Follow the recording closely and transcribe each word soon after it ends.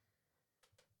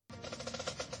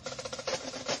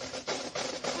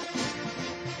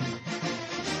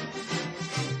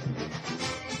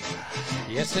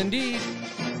Yes, indeed.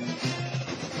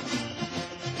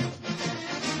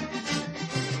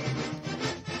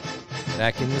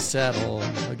 Back in the saddle.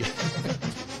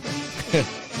 Okay.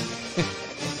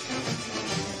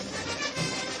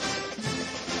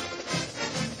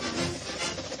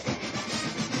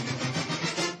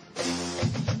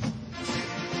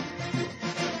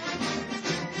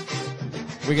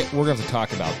 We're going to have to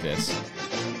talk about this.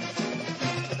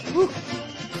 Woo.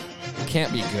 It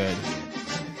can't be good.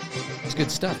 It's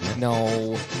good stuff, man.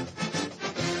 No.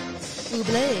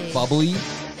 Bubbly. Bubbly.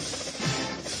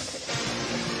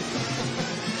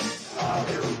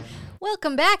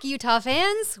 Welcome back, Utah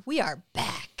fans. We are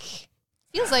back.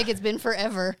 Feels like it's been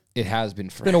forever. It has been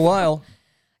It's forever. been a while.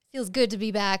 Feels good to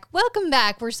be back. Welcome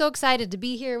back. We're so excited to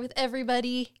be here with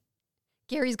everybody.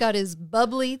 Gary's got his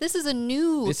bubbly. This is a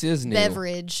new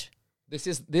beverage. This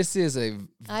is a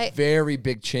I- very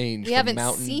big change We from haven't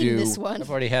Mountain seen Dew. this one. I've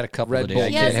already had a couple Red of days. Bull. I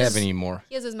He can't has have his- any more.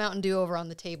 He has his Mountain Dew over on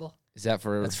the table. Is that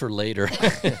for That's for later.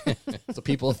 so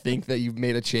people think that you've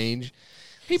made a change?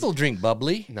 People drink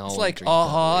bubbly. No, it's I like drink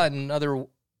AHA bubbly. and other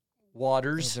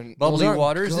waters, Those bubbly aren't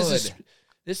waters. good.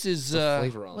 This is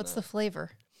Flavor on What's that. the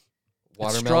flavor? it's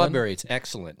Watermelon? strawberry. It's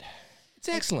excellent. It's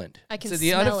excellent. I can so the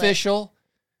smell it. unofficial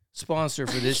sponsor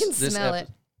for this. I can this smell it.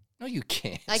 No, you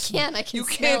can't. I can. I can You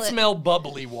smell can't it. smell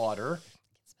bubbly water.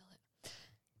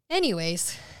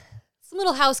 Anyways, some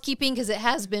little housekeeping because it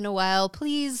has been a while.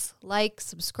 Please like,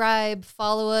 subscribe,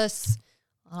 follow us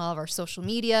on all of our social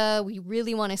media. We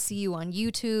really want to see you on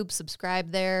YouTube.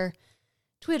 Subscribe there.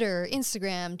 Twitter,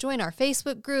 Instagram, join our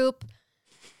Facebook group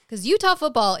because Utah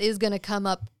football is going to come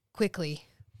up quickly.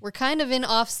 We're kind of in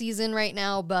off season right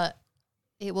now, but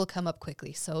it will come up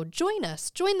quickly. So join us.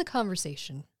 Join the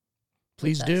conversation.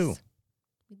 Please with do. us.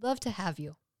 We'd love to have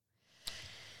you.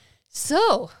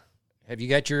 So, Have you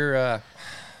got your?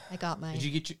 I got mine. Did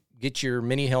you get your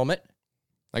mini helmet?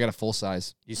 I got a full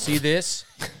size. You see this?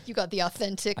 You got the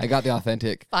authentic I got the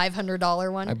authentic.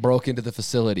 $500 one. I broke into the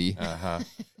facility Uh-huh.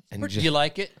 and Do just you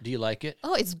like it? Do you like it?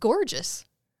 Oh, it's gorgeous.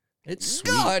 It's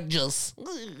sweet. gorgeous.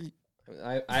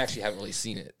 I actually haven't really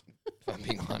seen it, if I'm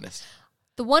being honest.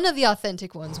 The one of the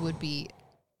authentic ones would be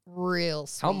real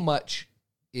sweet. How much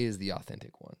is the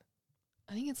authentic one?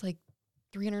 I think it's like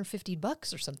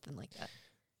 $350 or something like that.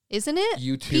 Isn't it?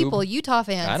 YouTube. People, Utah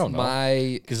fans. I don't know.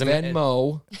 My 'Cause I mean,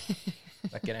 Venmo.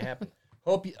 Not gonna happen.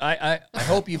 I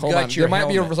hope you've Hold got on. your There might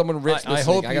be helmet. someone rich I listening.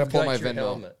 hope I gotta you've pull got my your Venmo.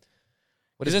 helmet.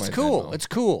 What Because is it's my cool. Venmo? It's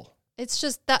cool. It's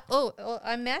just that. Oh,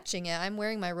 I'm matching it. I'm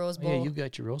wearing my Rose Oh, Bowl yeah, you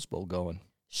got your Rose Bowl going.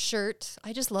 shirt.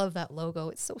 I just love that logo.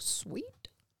 It's so sweet.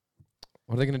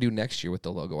 What are they gonna do next year with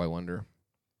the logo? I wonder.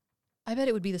 I bet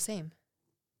it would be the same.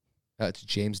 It's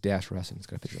James Dash Russin. It's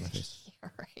got a picture of my face. Yeah,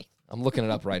 right. I'm looking it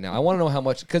up right now. I want to know how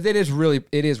much because it is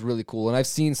really cool. And I've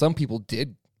seen some people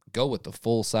did go with the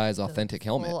full size authentic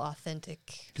helmet. Full authentic.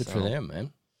 Good So- for them,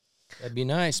 man. That'd be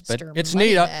nice. But Mr. it's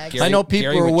neat. Moneybags. I know people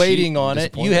Gary are would waiting cheat. on it. You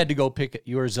Disappointed. had to go pick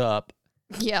yours up.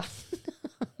 Yeah.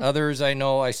 Others, I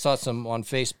know, I saw some on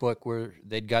Facebook where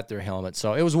they'd got their helmet.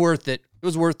 So it was worth it. It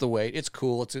was worth the wait. It's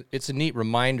cool. It's a neat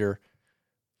reminder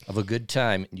of a good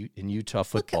time in Utah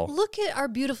football. Look at our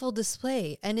beautiful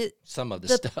display. And it Some of the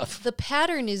the stuff. The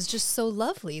pattern is just so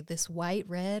lovely. This white,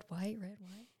 red, white, red,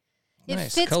 white. It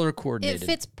Nice. fits, Color It coordinated.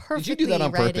 fits Did perfectly you do that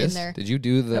on right in purpose? there. Did you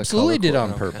do the Absolutely color did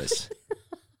on coordination? purpose.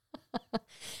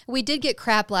 We did get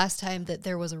crap last time that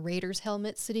there was a Raiders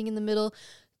helmet sitting in the middle.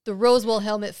 The Rose Bowl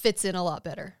helmet fits in a lot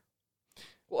better.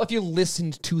 Well, if you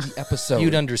listened to the episode,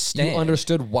 You'd understand. You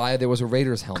understood why there was a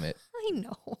Raiders helmet. I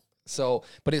know. So,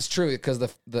 but it's true because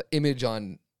the image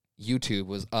on YouTube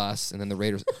was us and then the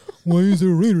Raiders. Why is there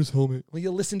a Raiders helmet? Well,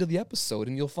 you listen to the episode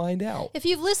and you'll find out. If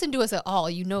you've listened to us at all,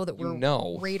 you know that we're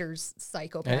know. Raiders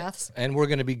psychopaths. And we're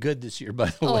going to be good this year, by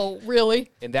the way. Oh,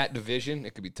 really? In that division,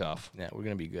 it could be tough. Yeah, we're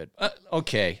going to be good.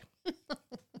 Okay.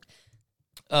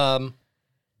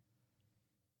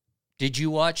 Did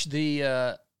you watch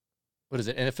the, what is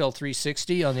it, NFL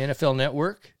 360 on the NFL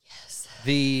Network? Yes.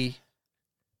 The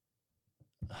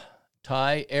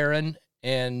Ty, Aaron,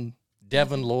 and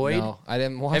Devin Lloyd? No, I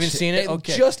didn't watch Haven't seen it?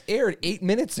 Okay. just aired 8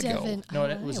 minutes ago. Devin, No,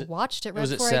 I it was I at- watched it right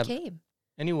was at before I 7. came.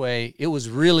 Anyway, it was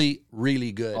really,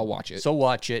 really good. I'll watch it. So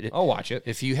watch it. I'll watch it.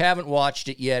 If you haven't watched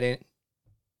it yet,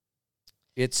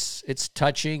 it's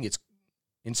touching. It's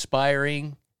inspiring.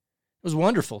 It was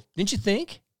wonderful. Didn't you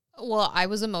think? Well, I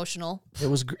was emotional. It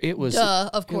was. It was. Duh,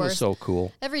 of It was course. so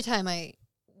cool. Every time I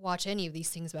watch any of these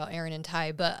things about Aaron and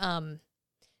Ty, but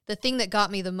the thing that got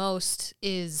me the most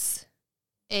is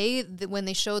when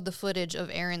they showed the footage of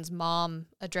Aaron's mom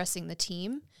addressing the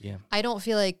team. Yeah. I don't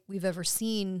feel like we've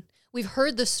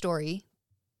heard the story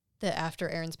that after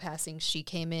Aaron's passing, she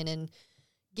came in and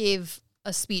gave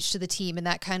a speech to the team, and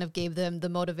that kind of gave them the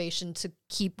motivation to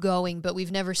keep going. But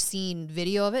we've never seen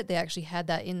video of it. They actually had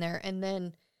that in there. And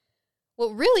then what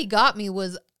really got me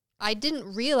was I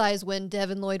didn't realize when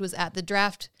Devin Lloyd was at the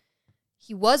draft,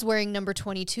 he was wearing number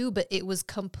 22, but it was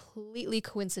completely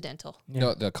coincidental.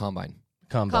 No, the combine.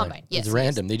 Combine, yes, It's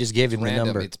random. They just gave him the Random.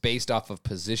 number. It's based off of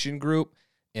position group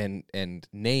and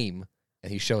name,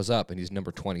 and he shows up and he's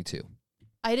number 22.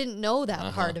 I didn't know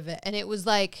that part of it. And it was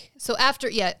like, so after,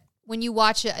 when you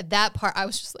watch it, that part, I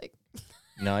was just like,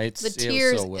 No, the it was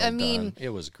tears. so well I mean, done. It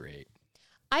was great.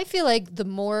 I feel like the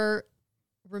more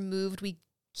removed we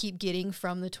keep getting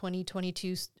from the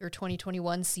 2022 or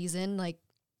 2021 season, like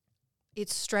it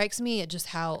strikes me at just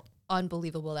how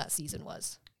unbelievable that season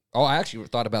was. Oh, I actually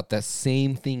thought about that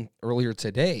same thing earlier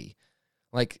today.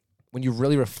 Like when you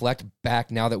really reflect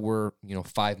back now that we're,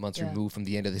 5 months removed from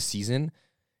the end of the season,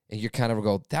 and you kind of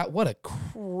go, what a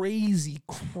crazy,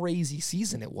 crazy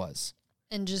season it was.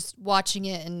 And just watching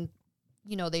it and,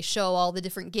 they show all the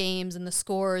different games and the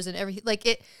scores and everything. Like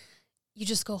you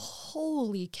just go,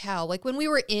 holy cow. Like when we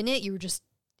were in it, you were just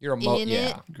in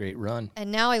it. Great run.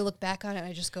 And now I look back on it and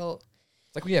I just go.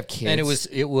 It's like when you have kids. And it was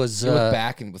you look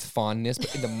back and with fondness,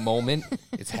 but in the moment,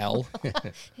 it's hell.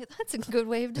 That's a good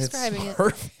way of describing it's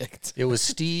perfect. It was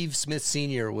Steve Smith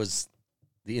Sr. was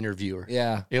the interviewer.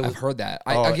 Yeah, I've heard that.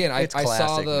 Oh, I it's saw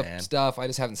classic, the man. stuff. I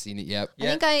just haven't seen it yet.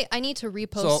 I think I need to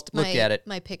repost look at it.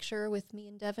 my picture with me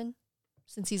and Devin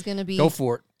since he's going to be. Go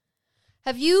for it.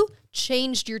 Have you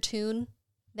changed your tune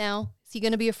now? Is he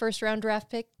going to be a first-round draft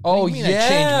pick? Oh, do you mean I yeah.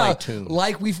 changed my tune?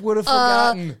 Like we would have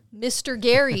forgotten. Mr.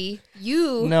 Gary,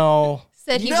 you No.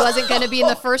 said he wasn't going to be in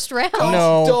the first round.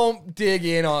 No. Don't dig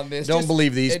in on this. Don't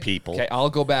believe these people. Okay, I'll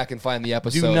go back and find the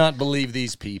episode. Do not believe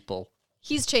these people.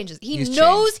 He's changes. He's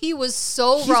knows changed. he was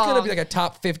so He's wrong. going to be like a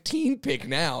top 15 pick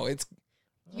now. It's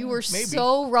You were Maybe.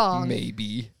 so wrong.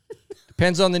 maybe.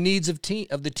 Depends on the needs of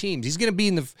the teams. He's going to be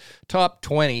in the top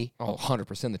 20. Oh,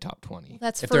 100% the top 20.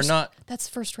 That's If first, they're not, That's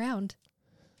first round.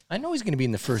 I know he's going to be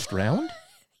in the first round.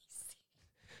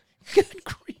 Good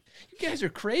grief. You guys are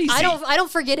crazy. I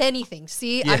don't forget anything.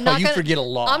 See, Yeah, I'm not you gonna, forget a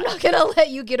lot. I'm not gonna let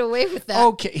you get away with that.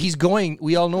 Okay, he's going.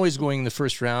 We all know he's going in the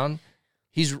first round.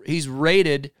 He's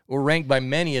rated or ranked by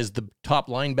many as the top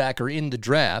linebacker in the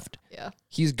draft. Yeah.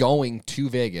 He's going to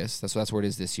Vegas. That's where it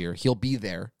is this year. He'll be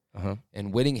there. Uh-huh.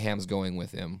 And Whittingham's going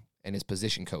with him and his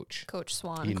position coach. Coach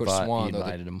Swan. He Coach invi- Swan, he though,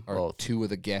 invited them are both. two of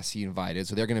the guests he invited,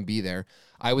 so they're going to be there.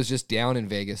 I was just down in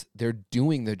Vegas. They're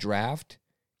doing the draft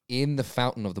in the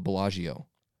fountain of the Bellagio.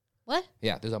 What?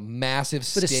 Yeah, there's a massive But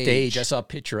stage. a stage. I saw a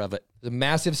picture of it. There's a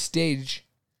massive stage,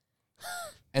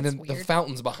 and then the weird.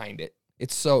 fountain's behind it.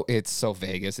 It's so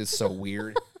Vegas. It's so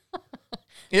weird.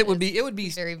 It would be.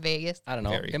 Very Vegas. I don't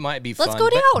know. Very. It might be Let's fun. go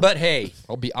down. But hey,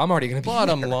 I'm already going to be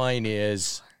bottom there. line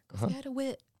is, He had a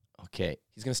wit. okay,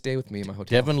 He's going to stay with me in my hotel.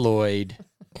 Devin Lloyd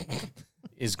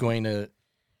is going to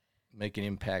make an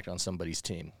impact on somebody's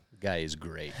team. The guy is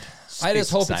great. I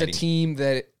just hope exciting. it's a team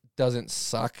that doesn't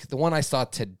suck. The one I saw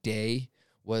today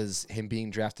was him being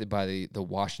drafted by the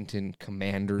Washington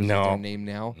Commanders. No. Is their name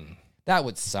now. That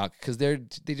would suck because they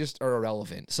just are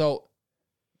irrelevant. So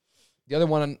the other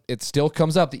one, it still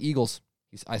comes up. The Eagles.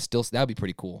 That'd be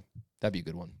pretty cool. That'd be a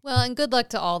good one. Well, and good luck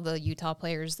to all the Utah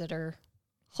players that are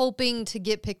hoping to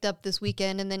get picked up this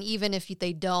weekend. And then even if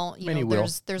they don't, Many will.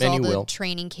 there's Many all the will.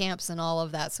 training camps and all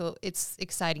of that. So it's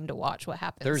exciting to watch what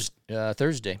happens.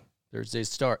 Thursday.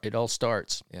 It all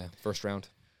starts. Yeah, first round.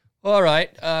 All right.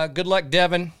 Good luck,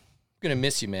 Devin. I'm gonna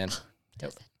miss you, man.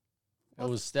 That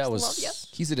was love ya.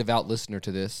 He's a devout listener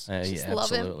to this. yeah, Just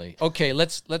love him. absolutely. Okay,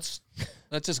 let's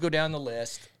just go down the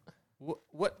list.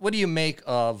 What do you make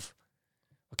of?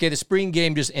 Okay, the spring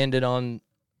game just ended on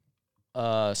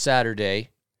Saturday.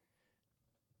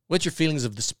 What's your feelings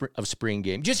of the spring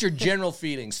game? Just your general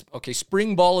feelings. Okay,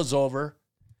 spring ball is over.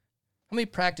 How many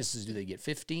practices do they get?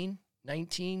 15,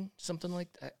 19, something like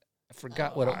that. I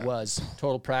forgot what it was.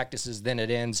 Total practices. Then it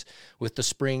ends with the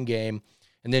spring game,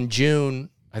 and then June.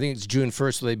 I think it's June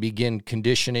 1st. So they begin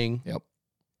conditioning. Yep.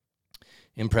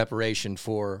 In preparation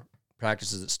for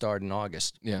practices that start in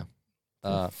August, Yeah.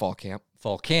 Fall camp.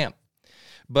 fall camp.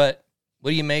 But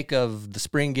what do you make of the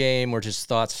spring game, or just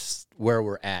thoughts where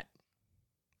we're at?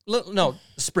 No,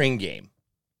 spring game.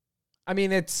 I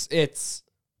mean, it's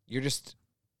you're just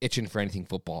itching for anything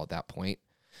football at that point.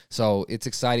 So it's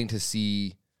exciting to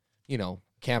see,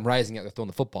 Cam Rising out there throwing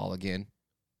the football again.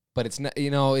 But it's not,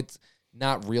 it's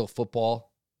not real football.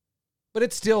 But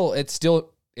it's still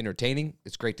entertaining.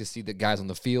 It's great to see the guys on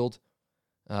the field.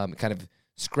 It kind of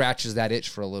scratches that itch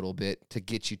for a little bit to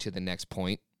get you to the next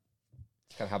point.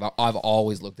 It's kind of how I've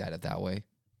always looked at it that way.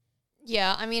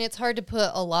 Yeah, I mean, it's hard to put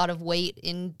a lot of weight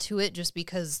into it just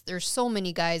because there's so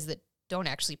many guys that don't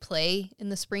actually play in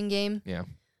the spring game. Yeah.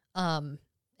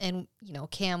 And, you know,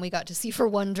 Cam, we got to see for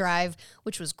one drive,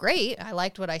 which was great. I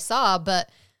liked what I saw, but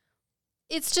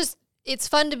it's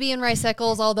fun to be in Rice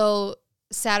Eccles, although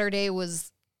Saturday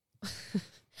was,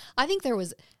 I think there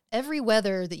was every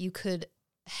weather that you could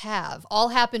have, all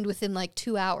happened within like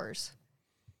 2 hours.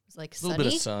 It was like A little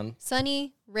bit of sun.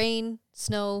 sunny, rain,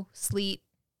 snow, sleet,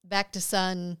 back to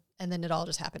sun, and then it all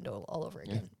just happened all over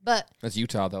again. Yeah. But That's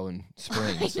Utah, though, in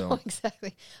spring. I So know,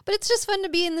 exactly. But it's just fun to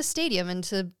be in the stadium and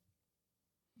to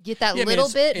get that Yeah, I mean,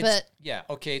 little bit. it's- But yeah,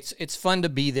 okay, it's fun to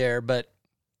be there, but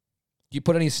you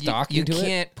put any stock you into it?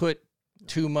 can't put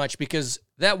too much because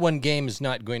that one game is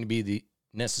not going to be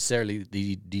necessarily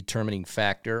the determining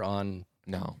factor on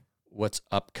No. what's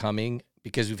upcoming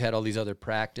because we've had all these other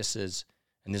practices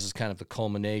and this is kind of the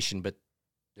culmination, but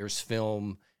there's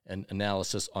film and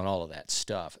analysis on all of that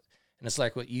stuff. And it's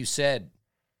like what you said,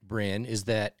 Bryn, is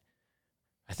that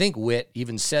I think Witt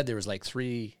even said there was like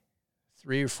three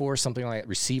or four, something like that,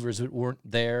 receivers that weren't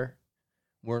there,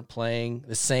 weren't playing.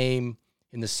 The same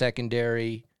in the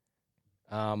secondary.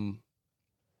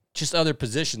 Just other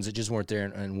positions that just weren't there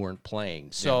and weren't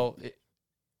playing. So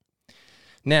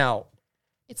now,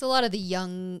 it's a lot of the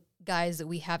young guys that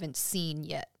we haven't seen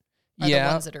yet are the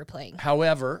yeah. ones that are playing.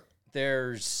 However,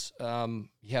 there's you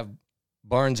have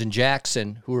Barnes and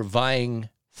Jackson who are vying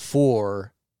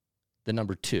for the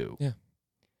number 2. Yeah.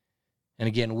 And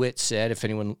again, Witt said, if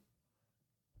anyone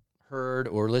heard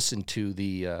or listened to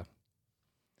the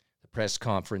press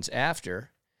conference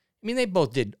after, I mean, they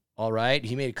both did all right.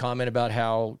 He made a comment about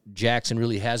how Jackson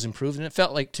really has improved, and it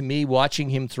felt like to me, watching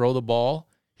him throw the ball,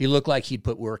 he looked like he'd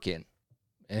put work in,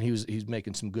 and he was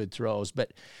making some good throws.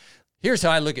 But here's how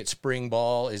I look at spring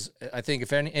ball: is I think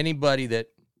if anybody that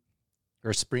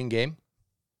or spring game,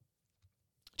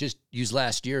 just use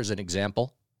last year as an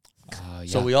example.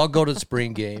 So we all go to the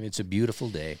spring game. It's a beautiful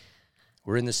day.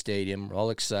 We're in the stadium. We're all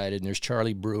excited. And there's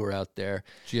Charlie Brewer out there.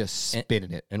 Just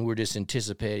spinning it. And we're just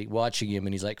anticipating watching him.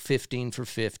 And he's like 15 for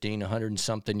 15, 100 and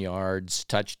something yards,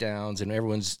 touchdowns. And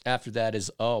everyone's after that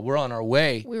is, oh, we're on our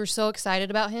way. We were so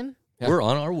excited about him. Yeah. We're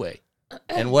on our way.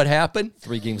 And what happened?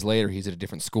 3 games later, he's at a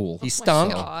different school. He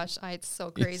stunk. Oh my gosh, it's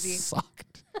so He crazy.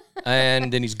 sucked.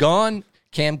 And then he's gone.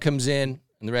 Cam comes in,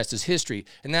 and the rest is history.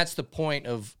 And that's the point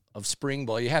of spring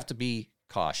ball. You have to be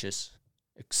cautious,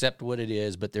 accept what it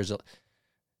is, but there's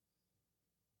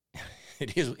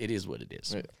it is what it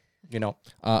is. Right. You know,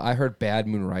 I heard Bad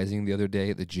Moon Rising the other day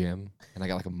at the gym, and I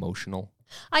got like emotional.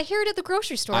 I hear it at the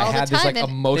grocery store I all had the time. this like and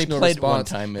they emotional played it one response.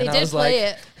 time. they And I did was play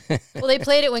like, it. Well, they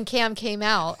played it when Cam came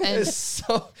out, and It's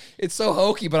so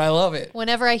hokey, but I love it.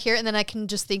 whenever I hear it, and then I can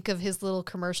just think of his little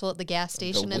commercial at the gas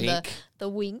station and wink. the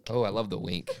wink. Oh, I love the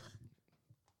wink.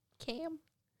 Cam.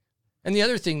 And the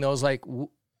other thing though is like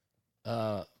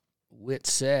Witt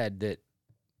said that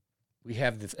we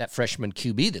have that freshman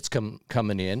QB that's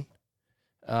coming in.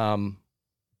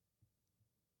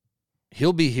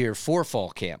 He'll be here for fall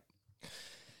camp.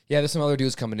 Yeah, there's some other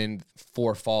dudes coming in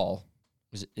for fall.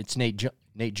 It's Nate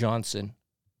Johnson,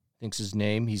 I think's his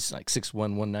name. He's like 6'1",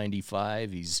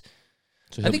 195.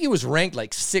 So I think he was ranked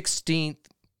like 16th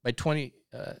by 20.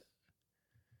 I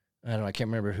don't know. I can't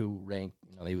remember who ranked.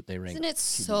 You know, they ranked. Isn't it QB.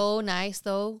 so nice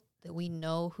though that we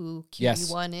know who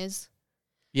QB1 is?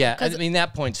 Yeah, I 'Cause- mean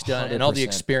that point's done, and all the 100%.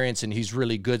 experience, and he's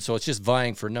really good. So it's just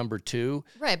vying for number 2.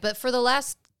 Right, but for the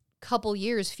last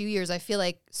few years, I feel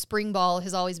like spring ball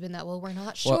has always been that, well, we're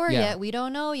not sure yeah. yet. We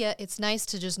don't know yet. It's nice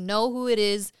to just know who it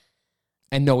is.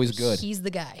 and no, he's good. He's the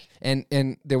guy. And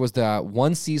there was the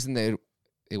one season that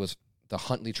it was the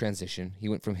Huntley transition. He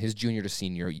went from his junior to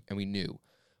senior, and we knew.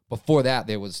 Before that,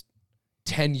 there was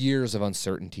 10 years of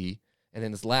uncertainty, and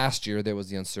then this last year there was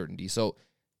the uncertainty. So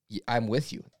I'm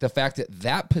with you. The fact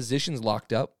that position's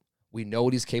locked up, we know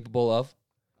what he's capable of.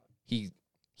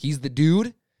 He's the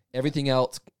dude. Everything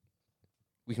else,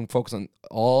 we can focus on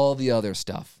all the other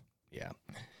stuff. Yeah,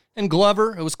 and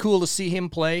Glover, it was cool to see him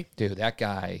play. Dude, that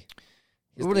guy.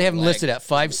 What do they have him listed at?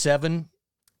 5'7",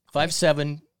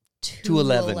 5'7",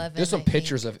 211. There's some I think.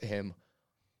 pictures of him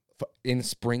in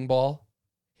spring ball.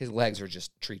 His legs are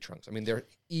just tree trunks. I mean, they're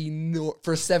enormous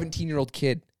for a 17-year-old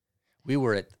kid. We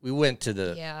went to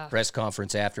the Yeah. press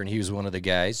conference after, and he was one of the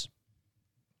guys.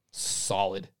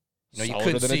 Solid. You know, you Solider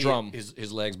couldn't than a see drum.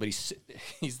 his legs, but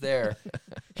he's there.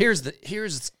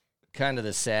 Here's kind of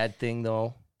the sad thing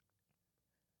though,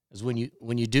 is when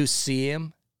you do see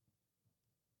him,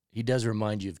 he does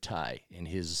remind you of Ty in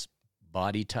his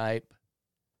body type,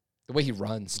 The way he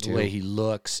runs, the too. way he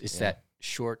looks. It's Yeah. that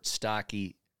short,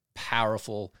 stocky,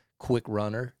 powerful, quick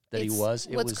runner that he was.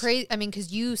 What's crazy, I mean,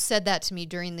 because you said that to me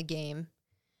during the game,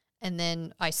 and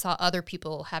then I saw other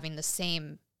people having the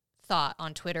same thought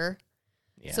on Twitter.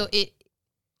 Yeah. So it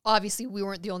obviously we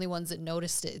weren't the only ones that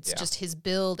noticed it. It's just his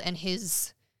build and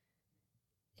his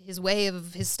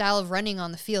style of running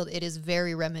on the field. It is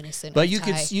very reminiscent. But of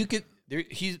Ty.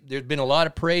 There's been a lot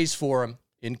of praise for him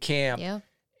in camp. Yeah.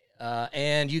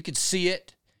 And you could see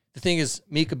it. The thing is,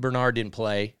 Micah Bernard didn't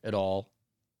play at all.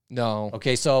 No.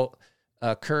 Okay, so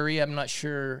Curry, I'm not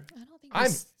sure. I don't think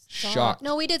I'm shocked.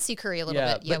 No, we did see Curry a little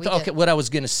bit. Yeah, but, we did. okay. What I was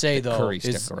going to say though Curry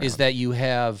stuck around. is that you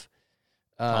have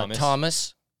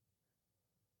Thomas,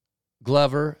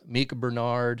 Glover, Micah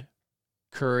Bernard,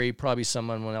 Curry, probably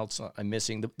someone else I'm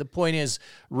missing. The point is,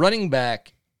 running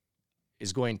back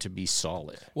is going to be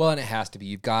solid. Well, and it has to be.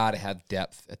 You've got to have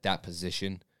depth at that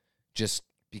position, just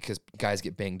because guys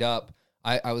get banged up.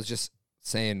 I was just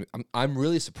saying, I'm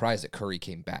really surprised that Curry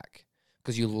came back,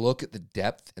 because you look at the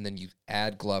depth and then you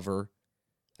add Glover.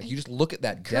 Like, you just look at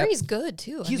that depth. Curry's good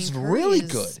too. He's Curry really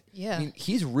is- good. Yeah. I mean,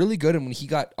 he's really good. And when he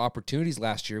got opportunities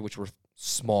last year, which were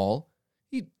small,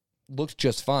 he looked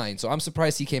just fine. So I'm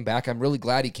surprised he came back. I'm really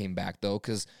glad he came back, though,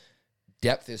 because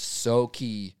depth is so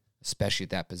key, especially at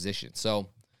that position. So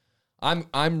I'm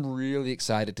really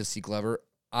excited to see Glover.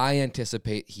 I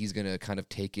anticipate he's going to kind of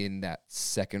take in that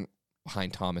second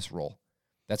behind Thomas role.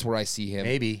 That's where I see him.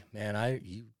 Maybe, man.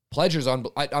 Pledger's on.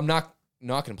 I'm not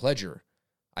knocking Pledger.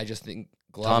 I just think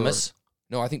Glover. Thomas.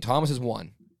 No, I think Thomas is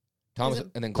one. Thomas, Is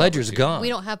it- and then Glover Pledger's two. gone. We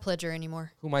don't have Pledger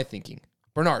anymore. Who am I thinking?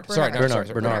 Bernard.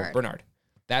 Bernard. Bernard.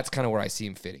 That's kind of where I see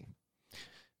him fitting.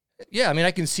 Yeah, I mean,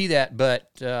 I can see that, but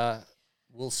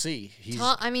we'll see.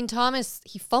 Thomas,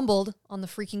 he fumbled on the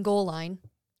freaking goal line.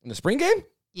 In the spring game?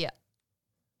 Yeah.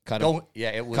 Cut him.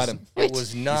 It was. Cut him. It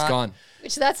was He's not. gone.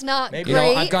 Which that's not Maybe- You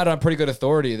great. know, I've got it on pretty good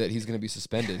authority that he's going to be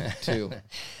suspended, too.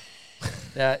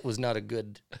 That was not a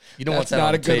good. You don't want That's that not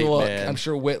on a good tape, look. man. I'm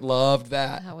sure Witt loved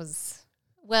that. That was,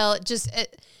 well,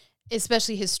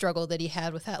 especially his struggle that he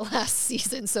had with that last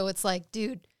season. So it's like,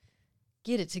 dude,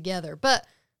 get it together. But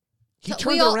He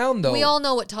turned it around, though. We all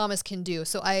know what Thomas can do.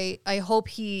 So I hope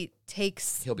he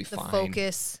takes He'll be the fine.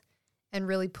 focus and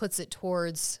really puts it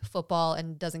towards football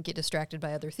and doesn't get distracted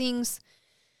by other things,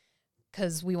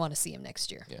 because we want to see him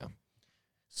next year. Yeah.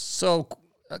 So,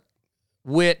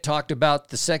 Witt talked about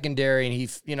the secondary, and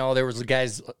there was the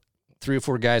guys, 3 or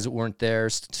 4 guys that weren't there,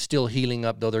 still healing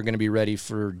up, though they're going to be ready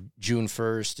for June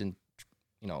 1st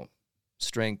and,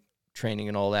 strength training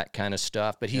and all that kind of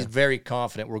stuff. But he's very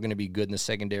confident we're going to be good in the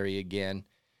secondary again,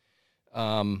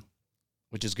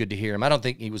 which is good to hear him. I don't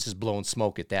think he was just blowing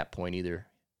smoke at that point either.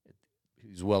 He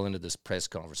was well into this press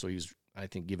conference, so he was, I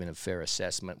think, giving a fair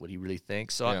assessment what he really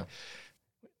thinks. So,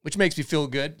 which makes me feel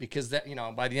good, because that,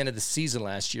 by the end of the season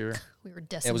last year, We were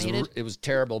decimated. it was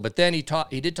terrible. But then he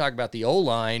did talk about the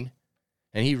O-line,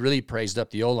 and he really praised up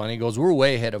the O-line. He goes, "We're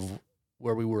way ahead of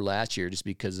where we were last year just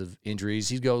because of injuries."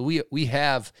 He goes, "We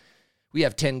have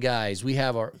 10 guys. We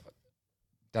have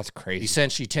That's crazy.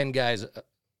 essentially 10 guys,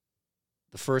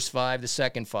 the first 5, the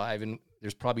second 5, and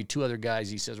there's probably 2 other guys,"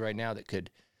 he says, right now that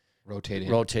could Rotate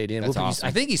in. That's awesome.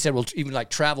 I think he said we'll even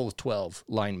travel with 12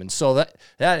 linemen. So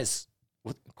that is,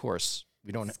 of course,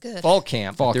 we don't That's good. fall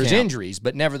camp. Fall There's camp. injuries,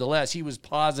 but nevertheless, he was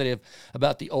positive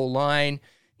about the O-line.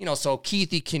 So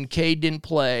Keithy Kincaid didn't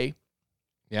play.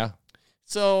 Yeah.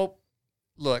 So,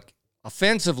 look,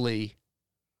 offensively,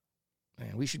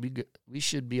 man, we should be good. We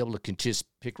should be able to just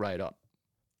pick right up.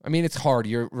 I mean, it's hard.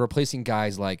 You're replacing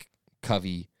guys like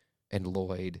Covey and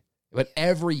Lloyd, but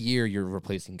every year you're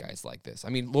replacing guys like this. I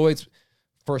mean, Lloyd's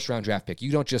first-round draft pick.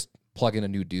 You don't just plug in a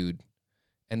new dude,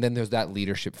 and then there's that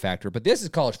leadership factor. But this is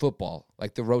college football.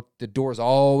 Like, the door is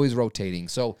always rotating.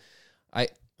 So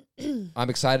I'm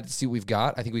excited to see what we've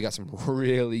got. I think we got some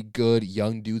really good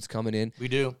young dudes coming in. We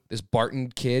do. This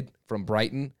Barton kid from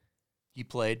Brighton, He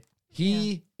played.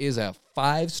 he is a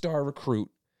 5-star recruit,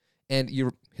 and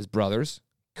his brothers,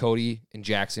 Cody and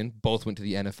Jackson, both went to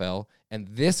the NFL, and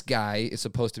this guy is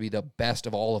supposed to be the best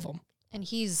of all of them. And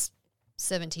he's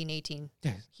 17, 18.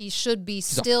 Yeah. He should be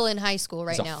still in high school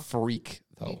right He's now. a freak,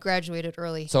 He though. graduated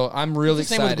early. So I'm really It's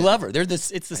the same excited. with Glover.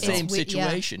 It's the same weird, yeah.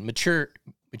 situation. Mature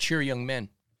young men.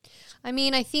 I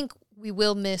mean, I think we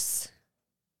will miss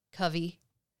Covey.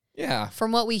 Yeah,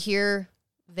 From what we hear,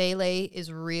 Vele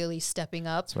is really stepping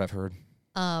up. that's what I've heard.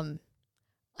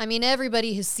 I mean,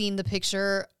 everybody has seen the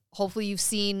picture. Hopefully you've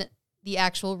seen the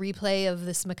actual replay of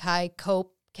this Mackay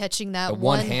Cope catching that The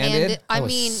one-handed, I that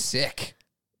was mean, sick.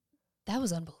 that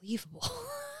was unbelievable.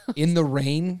 In the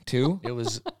rain, too. It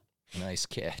was a nice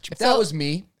catch. If that was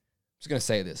me, I'm just going to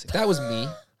say this. If that was me,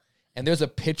 and there's a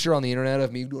picture on the internet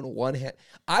of me doing a one hand,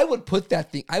 I would put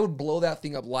that thing, I would blow that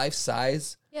thing up life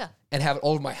size Yeah. and have it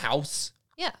all over my house.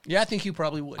 Yeah. Yeah, I think you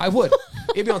probably would. I would.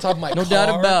 It'd be on top of my no car.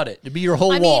 doubt about it. It'd be your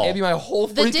whole I mean, wall. It'd be my whole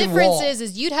The freaking difference wall.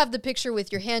 is you'd have the picture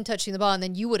with your hand touching the ball, and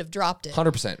then you would have dropped it.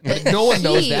 100%. But no one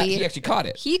knows that. He- He actually caught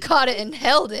it. He caught it and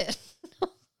held it.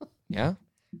 Yeah.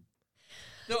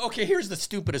 No, okay, here's the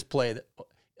stupidest play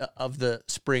of the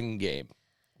spring game.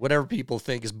 Whatever people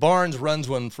think is Barnes runs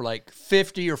one for like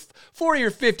 50 or 40 or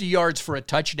 50 yards for a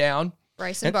touchdown.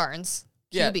 Bryson Barnes.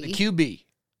 QB. Yeah, the QB.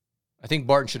 I think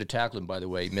Barton should have tackled him, by the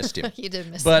way. He missed him. He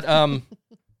did miss But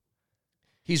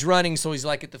he's running, so he's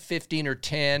like at the 15 or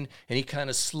 10, and he kind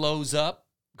of slows up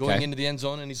going Okay. into the end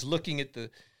zone, and he's looking at the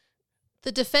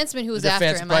the defenseman who was defense,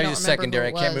 after him. I probably don't the remember secondary. I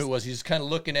who can't it remember was. who it was. He's kind of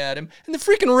looking at him, and the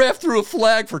freaking ref threw a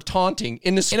flag for taunting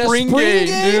in the spring, spring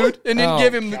game? dude, and didn't Oh,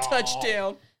 give him the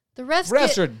touchdown. The refs,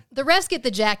 Refs get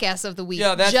the jackass of the week.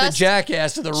 Yeah, that's just, the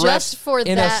jackass of the Just refs. for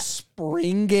In a that.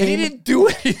 spring And game. he didn't do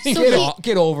anything. So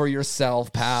Get over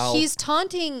yourself, pal. He's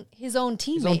taunting his own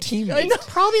teammate. His own teammate. I know.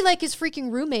 Probably like his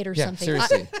freaking roommate or Yeah, something.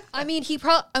 seriously. I mean, he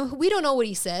probably, we don't know what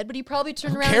he said, but he probably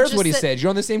turned Who around cares and what he just said? You're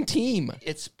on the same team.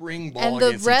 It's spring ball And the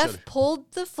against each other. ref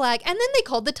pulled the flag, and then they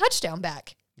called the touchdown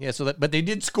back. Yeah, so that, but they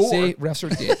did score. See, refs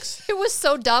are dicks. It was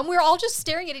so dumb. We were all just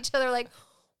staring at each other like,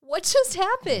 what just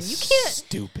happened? You can't.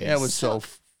 Stupid. That was so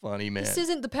funny, man. This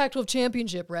isn't the Pac-12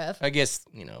 championship, ref. I guess,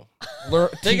 They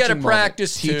They gotta got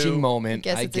practice, too. Teaching moment. I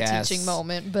guess I it's guess. a teaching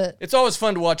moment, but It's always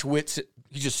fun to watch Witt sit.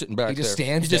 He's just sitting back He just there.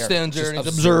 stands He just there, stands there just and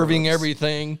he's observing observes.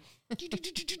 everything.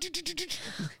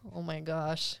 oh my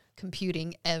gosh,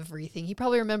 computing everything. He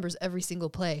probably remembers every single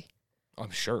play.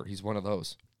 I'm sure he's one of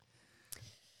those.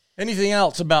 Anything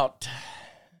else about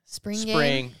Spring.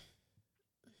 spring?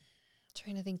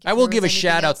 Trying to think. if I will there give a was anything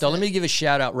shout out, else though. that- Let me give a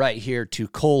shout out right here to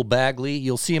Cole Bagley.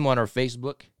 You'll see him on our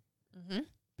Facebook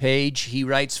page. He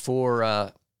writes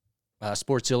for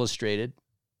Sports Illustrated.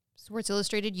 Sports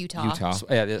Illustrated Utah. Utah.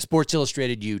 The Sports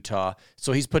Illustrated Utah.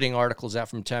 So he's putting articles out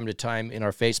from time to time in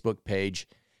our Facebook page.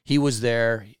 He was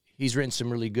there. He's written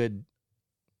some really good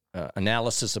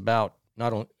analysis about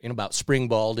not only about spring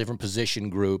ball, different position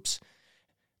groups.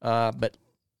 But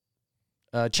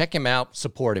check him out.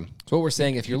 Support him. So what we're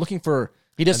saying, if you're looking for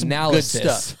He does some good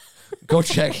analysis, stuff. go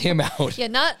check him out. Yeah,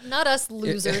 not us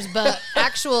losers, but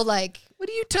actual like. What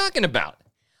are you talking about?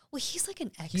 Well, he's like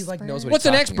an expert. He like knows what What's he's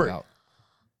an talking expert? about.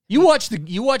 You watch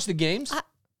the games?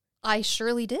 I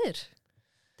surely did.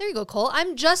 There you go, Cole.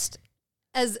 I'm just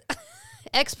as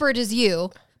expert as you,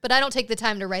 but I don't take the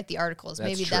time to write the articles. That's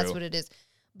Maybe that's true. what it is.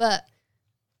 But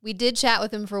we did chat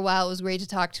with him for a while. It was great to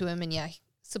talk to him, and yeah,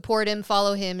 support him,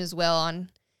 follow him as well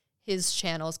on his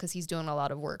channels because he's doing a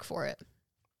lot of work for it.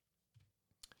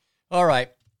 All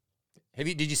right.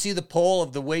 Did you see the poll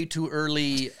of the way too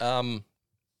early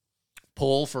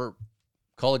poll for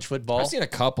college football? I've seen a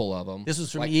couple of them. This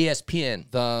was from Like ESPN.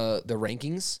 the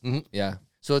rankings. Mhm. Yeah.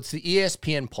 So it's the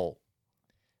ESPN poll.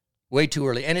 Way too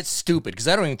early. And it's stupid because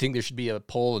I don't even think there should be a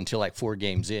poll until like 4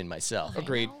 games in myself.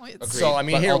 Agreed. know, it's- Agreed. So, I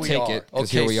mean, But here I'll we take are. it,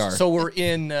 'cause here we are. So we're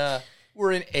in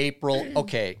April.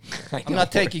 Okay. I'm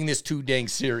not taking this too dang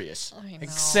serious. I know.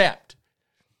 Except,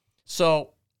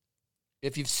 so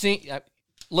if you've seen,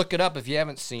 look it up if you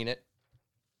haven't seen it.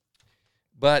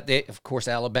 But they, of course,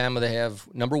 Alabama, they have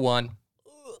number 1.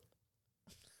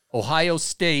 Ohio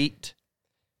State,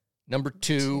 number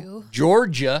 2.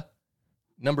 Georgia,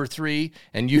 number 3.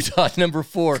 And Utah, number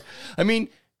 4. I mean,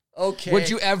 okay. Would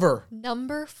you ever?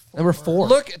 Number 4. Number 4.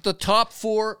 look at the top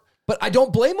 4? But I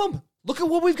don't blame them. Look at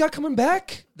what we've got coming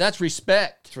back. That's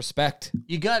respect. It's respect.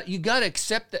 You got to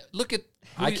accept that. Look at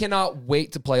I cannot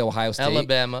wait to play Ohio State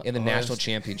Alabama, in the Ohio national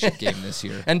championship game this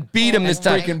year. and beat them this my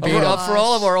time. freaking beat For- 'em. for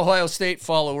all of our Ohio State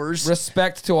followers.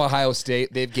 Respect to Ohio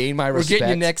State. They've gained my We're respect. getting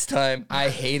you next time. I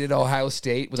hated Ohio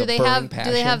State with Do a they burning have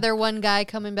passion. Do they have their one guy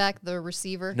coming back, the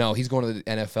receiver? No, he's going to the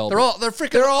NFL. They're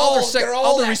freaking all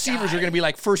the that receivers guy. are going to be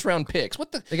like first round picks.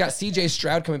 What the? They got C.J.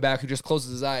 Stroud coming back, who just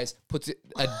closes his eyes, puts it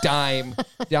a dime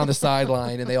down the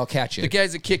sideline, and they all catch The it.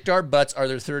 guys that kicked our butts are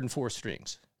their 3rd and 4th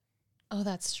strings. Oh,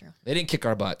 that's true. They didn't kick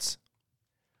our butts.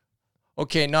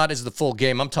 Okay, not as the full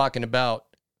game. I'm talking about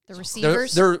The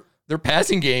receivers. their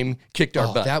passing game kicked our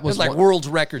Oh, butt. that was It like one- world's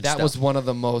record That stuff. was one of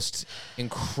the most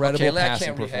incredible okay, I passing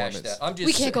can't rehash performances. that. I'm just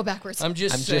we can't say- go backwards. I'm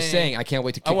just I'm just saying, I can't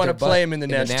wait to kick I wanna their butt play him in the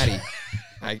next-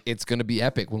 natty. It's going to be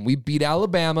epic when we beat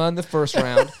Alabama in the first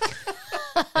round,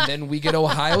 and then we get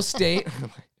Ohio State.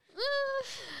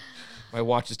 My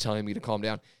watch is telling me to calm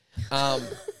down.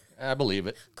 I believe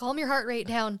it. Calm your heart rate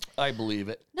down. I believe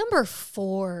it. Number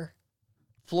 4.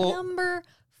 Flo- Number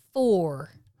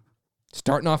 4.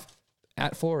 Starting off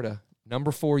at Florida,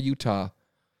 number 4 Utah.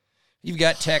 You've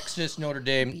got Texas, Notre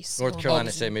Dame, Be so North Carolina,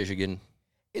 amazing. State, Michigan.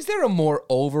 Is there a more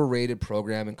overrated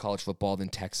program in college football than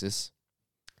Texas?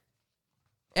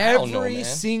 I don't know, Every man.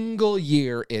 single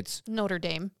year, it's Notre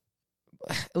Dame.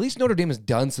 at least Notre Dame has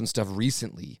done some stuff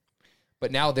recently,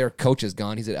 but now their coach is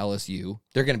gone. He's at LSU.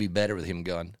 They're going to be better with him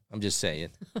gone. I'm just saying.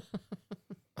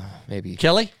 Maybe.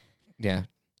 Kelly? Yeah.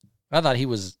 I thought he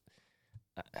was.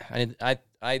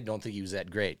 I don't think he was that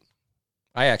great.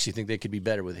 I actually think they could be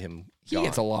better with him. He gone.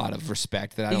 gets a lot of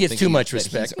respect that I He don't gets think too much that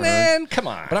he's respect. earned. Man, come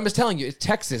on. But I'm just telling you, it's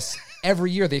Texas.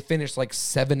 Every year they finish like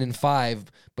 7-5,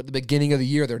 but the beginning of the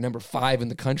year they're number 5 in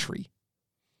the country.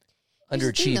 Here's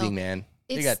the thing, though. Underachieving, man.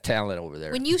 They It's- got talent over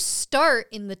there. When you start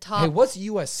in the top, Hey, what's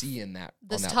USC in that?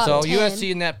 This on that top poll? So 10.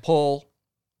 USC in that poll,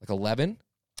 Like 11?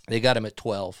 they got him at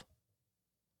 12,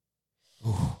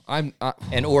 I'm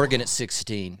and Oregon at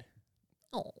 16.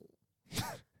 oh,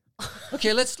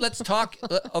 Okay, let's talk.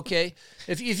 Okay,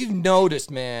 if you've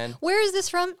noticed, man, where is this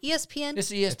from? ESPN.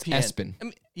 this is ESPN. ESPN. I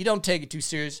mean, you don't take it too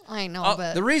serious. I know,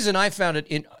 but The reason I found it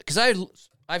in because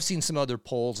I've seen some other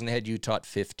polls and they had Utah at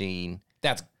 15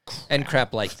 that's and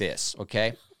crap like this.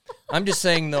 Okay, I'm just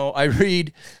saying though.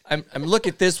 I'm look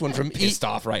at this one from pissed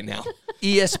off right now.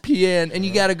 ESPN, and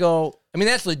you got to go. I mean,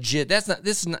 that's legit. This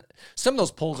is not. Some of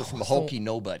those polls are from hokey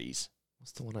nobodies.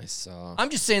 What's the one I saw? I'm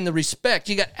just saying the respect.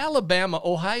 You got Alabama,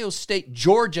 Ohio State,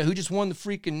 Georgia, who just won the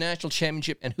freaking national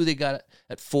championship, and who they got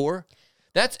at 4.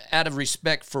 That's out of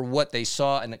respect for what they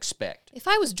saw and expect. if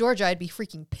I was Georgia, I'd be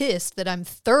freaking pissed that I'm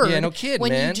third. Yeah, no kid,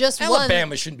 when man. you just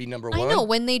Alabama shouldn't be number 1. won. I know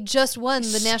when they just won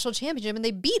the national championship and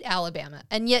they beat Alabama,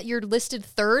 and yet you're listed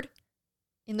third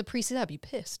in the preseason. I'd be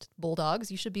pissed.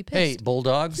 Bulldogs, you should be pissed. Hey,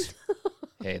 Bulldogs.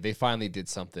 Hey, they finally did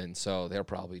something, so they're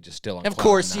probably just still on. Of cloud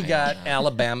course, you nine. got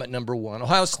Alabama at number 1.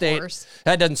 Ohio State. course.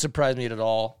 That doesn't surprise me at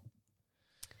all.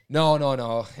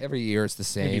 No. Every year it's the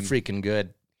They'd be same. freaking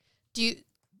good. Do you?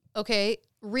 Okay,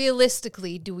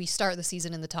 realistically, do we start the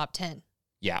season in the top 10?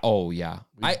 Yeah. Oh, yeah.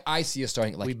 I see us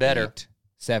starting at like we better. 8,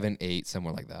 7, 8,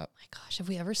 somewhere like that. My gosh, have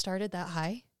we ever started that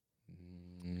high?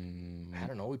 I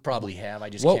don't know. We probably have. I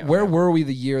just Well, can't where remember. were we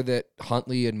the year that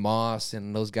Huntley and Moss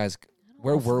and those guys?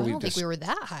 Where were I we? don't think Just we were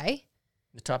that high.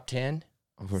 The top 10?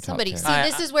 over top Somebody, 10.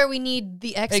 see, this is where we need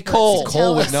the experts. Cole. to Cole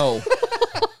tell would us. know.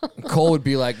 Cole would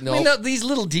be like, no, I mean, these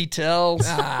little details.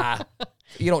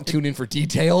 you don't tune in for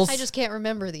details. I just can't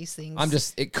remember these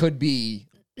things. It could be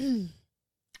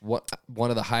one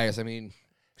of the highest. I mean,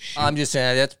 I'm just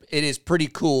saying it is pretty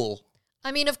cool.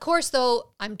 I mean, of course, though,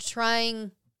 I'm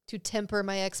trying to temper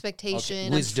my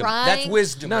expectation. Wisdom. I'm That's trying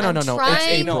wisdom. no. I'm It's trying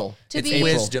April. to It's be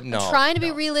April. wisdom. No. I'm trying to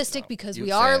be realistic because You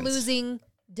we are fans. losing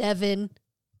Devin,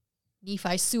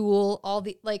 Nephi Sewell, all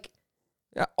the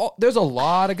Yeah, there's a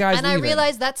lot of guys. and I leaving.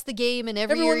 realize that's the game, and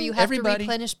every year Everyone- you have to everybody.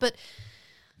 replenish. But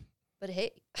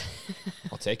hey,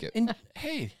 I'll take it. And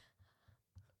hey,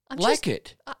 I'm like just,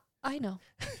 it. I know.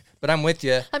 But I'm with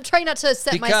you. I'm trying not to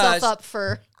set myself up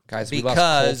for. Guys, we Because-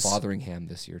 lost Cole Fotheringham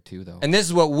this year too, though. And this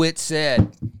is what Witt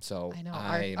said. So I know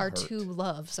I'm our hurt. two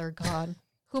loves are gone.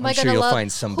 Who am I'm I sure gonna you'll love?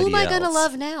 find somebody Who am I gonna else.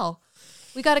 love now?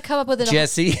 We got to come up with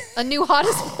Jesse. a new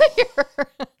hottest player.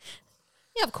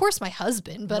 Yeah, of course, my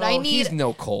husband, but No, I need he's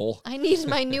no Cole.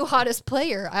 my new hottest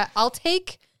player. I'll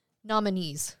take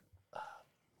nominees.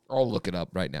 I'll look it up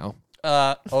right now.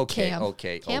 Okay. Cam.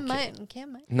 Okay. Cam okay.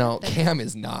 might. No, Cam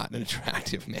is not an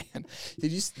attractive man.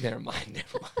 Did you? Never mind.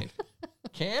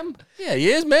 Cam? Yeah, he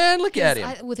is, man. Look at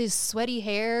him. With his sweaty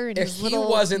hair and If his he little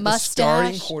wasn't mustache. the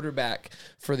starting quarterback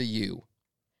for the U,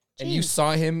 and you Jeez.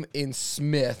 saw him in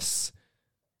Smiths,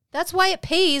 That's why it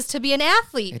pays to be an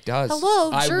athlete. it does.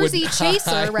 Hello, I Jersey would- Chaser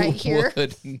I right here.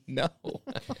 would know.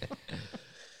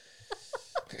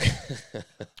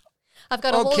 I've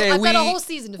got a Okay, whole. I've got a whole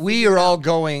season to. We figure are it all out.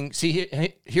 going. See,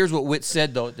 here's what Witt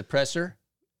said though at the presser.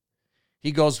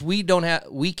 He goes, we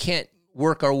can't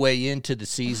work our way into the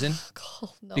season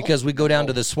Oh, no. because we go down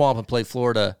to the swamp and play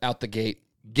Florida Out the gate.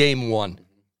 game 1.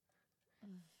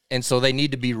 And so they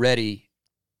need to be ready.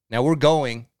 Now we're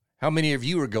going. How many of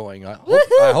you are going? I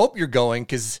hope you're going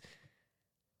because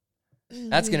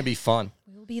that's going to be fun.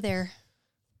 We'll be there.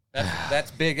 That's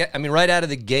big. I mean, right out of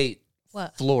the gate,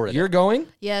 What? Florida. You're going?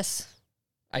 Yes,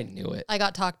 I knew it. I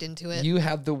got talked into it. You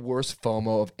have the worst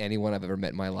FOMO of anyone I've ever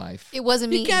met in my life. It wasn't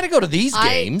me. You got to go to these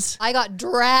games. I got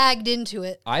dragged into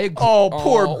it. I agree. Oh,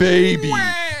 poor baby.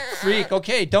 Wah. Freak.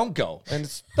 Okay, don't go. And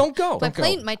it's- Don't go. My Don't go.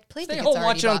 plane Stay ticket's home, already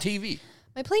watch it on bought. TV.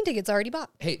 My plane ticket's already bought.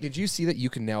 Hey, did you see that you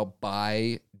can now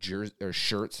buy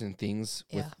shirts and things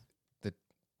with Yeah. the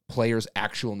player's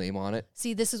actual name on it?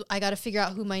 See, this is I got to figure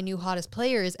out who my new hottest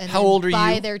player is and How then old are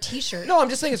buy you? their T-shirt. No, I'm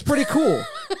just saying it's pretty cool.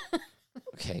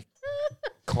 Okay,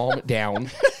 calm it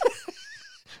down.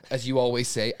 as you always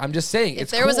say. I'm just saying, If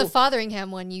it's there was a cool. Fotheringham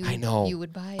one, I know. you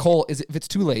would buy it. Cole, if it's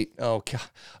too late,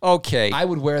 Okay. I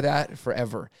would wear that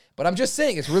forever. But I'm just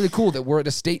saying, it's really cool that we're at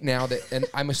a state now that, and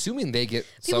I'm assuming they get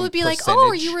People some would be like, percentage. "Oh,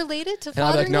 are you related to And I'm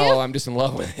like, Fotheringham?" no, I'm just in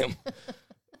love with him.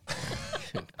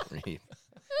 Grief.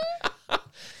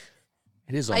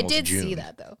 It is I almost did June. see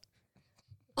that though.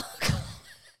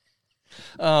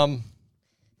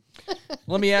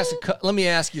 Let me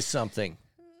ask you something.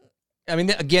 I mean,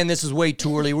 again, this is way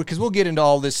too early because we'll get into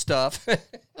all this stuff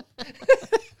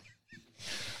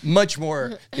much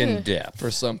more in depth.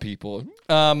 For some people,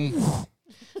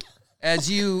 As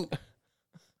USC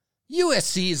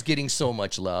is getting so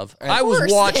much love. Of I was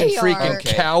course watching they freaking are.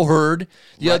 Okay. Cowherd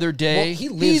the Right. other day. Well, he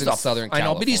lives He's in Southern I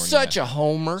know, but he's California. such a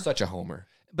homer. such a homer.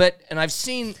 And I've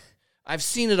seen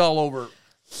it all over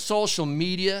social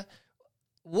media.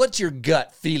 What's your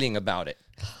gut feeling about it?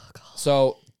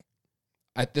 So,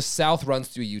 the South runs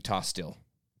through Utah still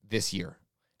this year.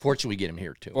 Fortunately, we get him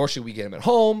here too. Or should we get him at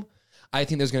home? I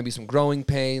think there's going to be some growing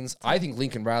pains. I think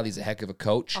Lincoln Riley's a heck of a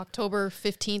coach. October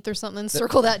 15th or something.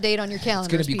 Circle that date on your calendar.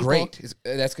 It's going to be great.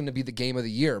 That's going to be the game of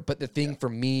the year. But the thing for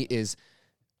me is,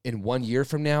 in 1 year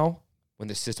from now, when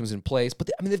the system's in place,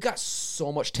 they've got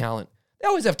so much talent. They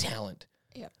always have talent.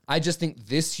 Yeah. I just think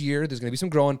this year there's going to be some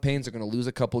growing pains. They're going to lose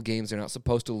a couple games they're not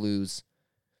supposed to lose.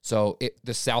 So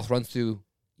the South runs through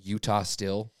Utah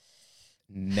still.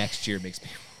 Next year makes me.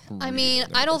 I really mean,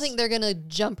 I don't nervous. think they're going to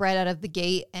jump right out of the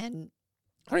gate and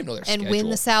I don't even know their win schedule.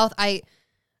 the South.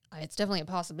 It's definitely a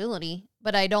possibility,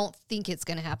 but I don't think it's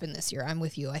going to happen this year. I'm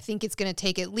with you. I think it's going to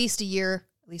take at least a year.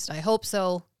 At least I hope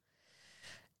so.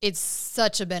 It's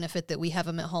such a benefit that we have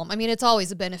them at home. I mean, it's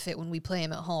always a benefit when we play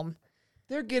them at home.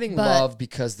 They're getting But- love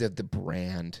because they're the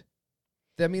brand.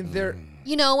 I mean, they're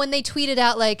You know, when they tweeted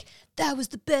out like, that was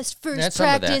the best first That's some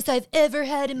of that. practice I've ever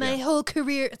had in my whole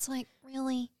career. It's like,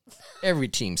 really? Every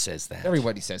team says that.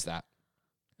 everybody says that.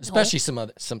 Especially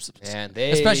And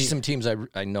especially some teams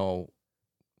I know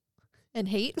And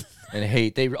hate? and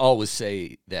hate. They always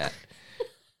say that.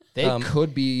 They Um,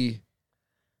 could be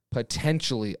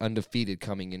potentially undefeated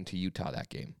coming into Utah that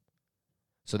game.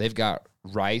 So they've got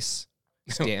Rice,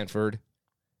 Stanford.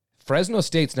 Fresno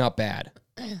State's not bad,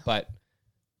 but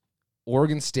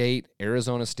Oregon State,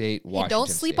 Arizona State, Hey, Washington don't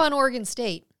sleep State. on Oregon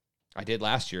State. I did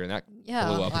last year, and that Yeah,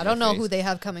 blew up in I my don't know face. who they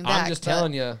have coming back. I'm just but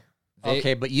telling you.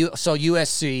 Okay, but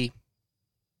USC. I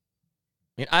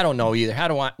mean, I don't know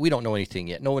either. We don't know anything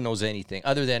yet. No one knows anything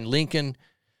other than Lincoln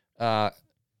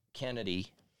Kennedy.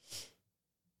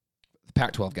 the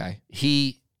Pac-12 guy.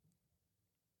 He's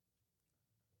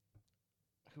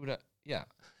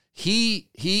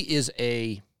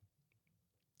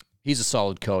a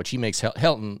solid coach. He makes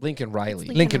Helton. Lincoln Riley.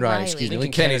 Lincoln Riley. Excuse me.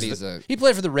 Lincoln Lincoln Kennedy's Kennedy's a- he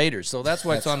played for the Raiders, so that's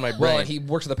why it's on my brain. Well, he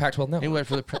works at the Pac-12 now. He went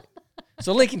for the.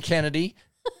 So Lincoln Kennedy,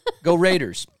 go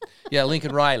Raiders. Yeah,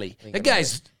 Lincoln Riley. That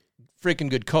guy's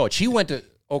freaking good coach. He went to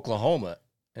Oklahoma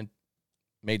and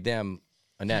made them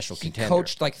a national He contender.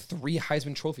 coached like 3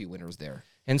 Heisman Trophy winners there.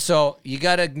 And so you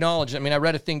got to acknowledge. I mean, I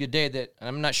read a thing today that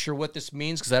I'm not sure what this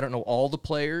means because I don't know all the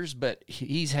players, but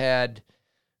he's had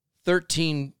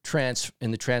 13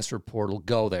 in the transfer portal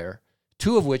go there.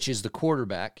 2 of which is the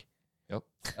quarterback, Yep.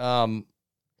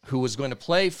 who was going to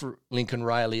play for Lincoln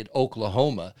Riley at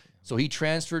Oklahoma. So he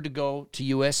transferred to go to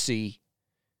USC.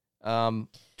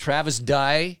 Travis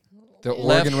Dye The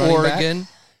left Oregon running back. Oregon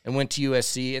and went to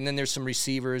USC. And then there's some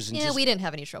receivers. And yeah, just, we didn't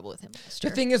have any trouble with him last The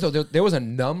year. thing is, though, there was a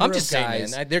number I'm just of saying,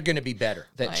 guys man, they're going to be better.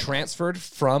 that I know. transferred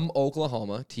from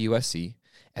Oklahoma to USC,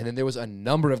 and then there was a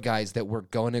number of guys that were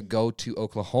going to go to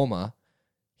Oklahoma.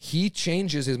 He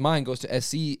changes his mind, goes to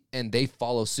SC, and they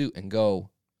follow suit and go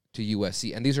to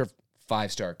USC. And these are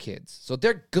 5-star kids, so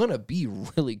they're gonna be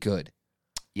really good.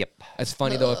 Yep. It's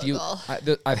funny though, if you,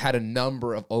 Ugh. I've had a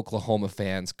number of Oklahoma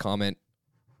fans comment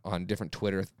on different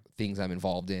Twitter things I'm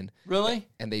involved in, Really?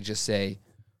 and they just say,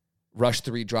 "Rush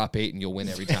 3, drop 8, and you'll win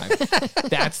every time."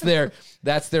 that's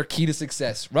their key to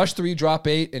success. Rush 3, drop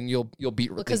 8, and you'll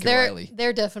beat Because Lincoln Riley.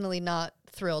 they're definitely not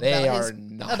thrilled They about are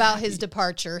not about his happy.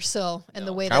 departure. So and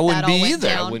the way I that wouldn't all be went either.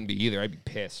 down. I wouldn't be either. I'd be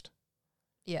pissed.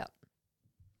 Yeah.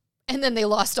 And then they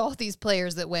lost all these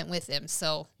players that went with him.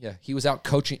 So Yeah, he was out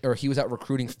coaching, or he was out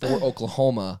recruiting for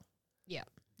Oklahoma. yeah,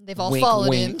 they've all Wink, followed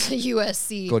wink. him to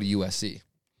USC. Go to USC.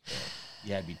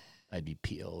 Yeah, I'd be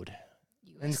PO'd.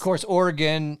 And of course,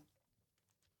 Oregon,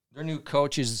 their new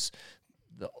coach is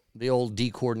the old D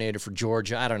coordinator for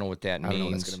Georgia. I don't know what that I means. don't know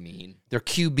what that's gonna mean. Their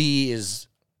QB is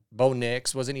Bo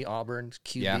Nix. Wasn't he Auburn's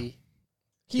QB? Yeah.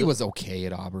 He was okay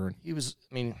at Auburn. He was,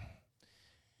 I mean,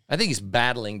 I think he's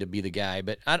battling to be the guy.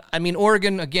 But, I mean,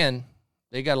 Oregon, again,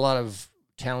 they got a lot of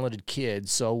talented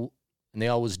kids, so, and they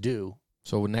always do.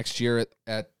 So next year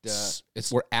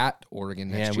we're at Oregon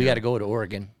next Man, year. we got to go to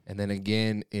Oregon. And then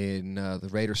again in the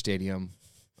Raider Stadium,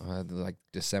 like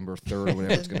December 3rd or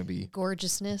whatever it's going to be.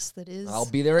 Gorgeousness that is. I'll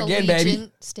be there again, baby.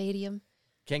 Allegiant Stadium.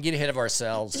 Can't get ahead of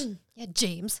ourselves. Yeah,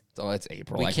 James. So it's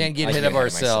April. We I can't can- get I ahead can of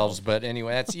ourselves. myself. But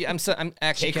anyway, that's I'm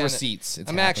actually Take kinda, receipts. It's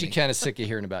I'm actually happening. kind of sick of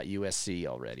hearing about USC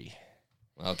already.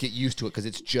 Well, get used to it because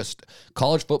it's just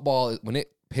college football. When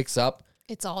it picks up,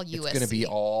 It's all USC. it's going to be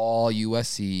all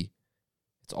USC.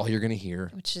 It's all you're going to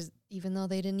hear. Which is, even though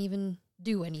they didn't even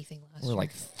do anything last We're year.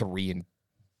 like 3-9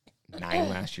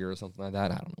 last year or something like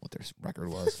that. I don't know what their record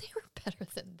was. They were better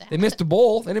than that. They missed a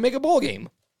bowl. They didn't make a bowl game.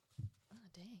 Oh,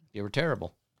 dang. They were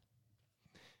terrible.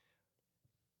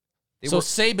 They So were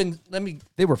Saban,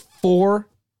 they were 4-8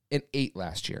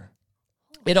 last year.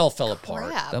 it all fell apart.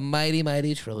 Crap. The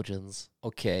mighty Trojans.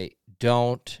 Okay,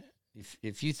 don't.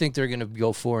 If you think they're going to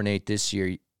go 4-8 this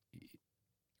year,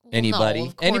 Well, anybody no,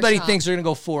 of course anybody not. thinks they're going to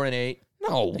go 4-8,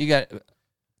 No, you got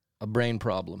a brain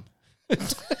problem.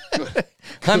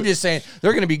 I'm just saying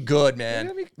they're going to be good,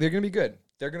 man. they're gonna be good.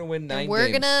 They're gonna win 9 And we're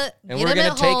games. gonna And get we're going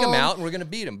to to take them out and we're going to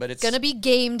beat them. But it's Gonna be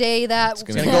game day that It's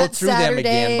going to go through them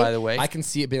again, by the way. I can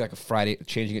see it being like a Friday,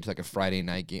 changing it to like a Friday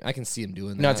night game. I can see them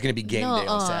doing that. No, it's going to be game day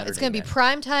on Saturday. It's gonna be man.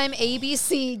 primetime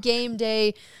ABC game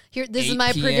day. Here, this is 8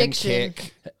 my PM prediction.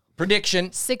 kick.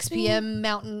 Prediction. 6 p.m.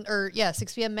 Mountain,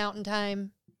 6 p.m. Mountain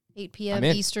time, 8 p.m. I'm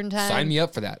in. Eastern time. Sign me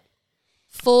up for that.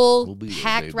 Full We'll be there,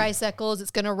 packed baby. Rice Eccles.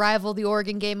 It's gonna rival the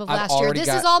Oregon game of I've last year. already This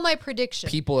got is all my prediction.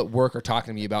 People at work are talking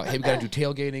to me about, hey, we got to do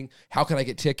tailgating. How can I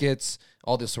get tickets?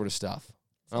 All this sort of stuff.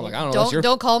 I'm like, I don't know.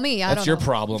 Don't call me. I That's don't your know.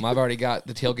 problem. I've already got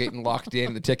the tailgating locked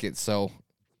in, the tickets, so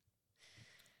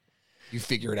you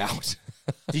figure it out.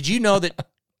 Did you know that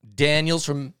Daniels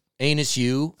from Anus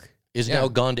U is Yeah. now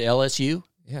gone to LSU?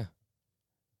 Yeah.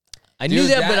 I Dude, knew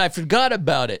that, that- but I forgot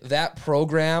about it. That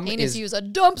program Anus is use a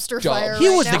dumpster Dumb. fire. He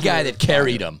right was the now. guy that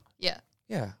carried him. Yeah.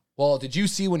 Yeah. Well, did you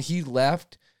see when he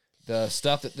left, the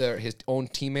stuff that his own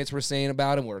teammates were saying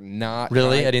about him were not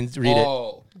Really? right? I didn't read it.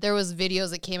 Oh, There was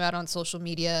videos that came out on social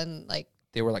media and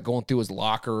they were like going through his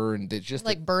locker and they just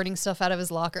like burning stuff out of his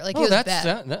locker. Like it Oh, was that's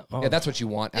bad. oh. yeah, that's what you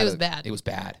want. It was bad. It was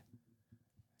bad.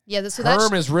 Yeah. So that's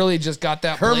Herm has really just got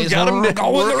that. Herm place got him to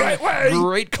going the right way.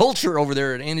 Great culture over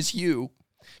there at Anus U.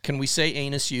 Can we say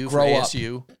Anus U for Grow up.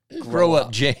 ASU? Grow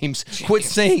up, James. Quit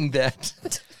saying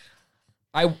that.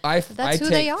 I That's who take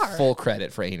they are. full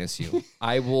credit for Anus U.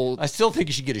 I will. I still think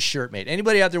you should get a shirt made.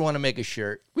 Anybody out there want to make a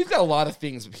shirt? We've got a lot of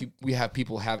things we have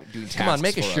people doing tasks. Come on,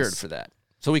 make a for shirt us. for that.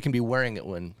 So we can be wearing it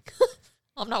when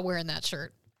I'm not wearing that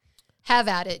shirt. Have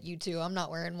at it, you two. I'm not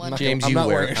wearing one. James, I'm you not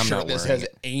wear wearing it. a I'm shirt not that wearing says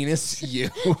Anus U.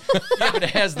 Yeah, but it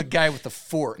has the guy with the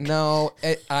fork. No,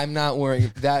 I'm not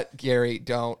wearing that. Gary,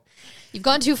 don't. You've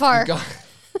gone too far. Go-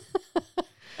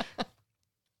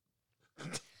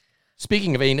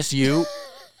 Speaking of Anus U,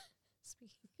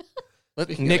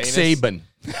 Speaking of Nick anus. Saban.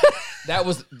 That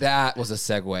was a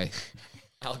segue.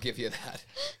 I'll give you that.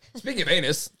 Speaking of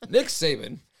anus, Nick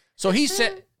Saban. So he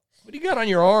said, "What do you got on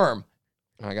your arm?"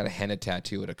 I got a henna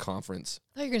tattoo at a conference.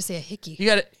 I thought you were gonna say a hickey. You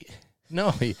got it.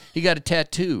 No, he got a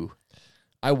tattoo.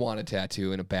 I want a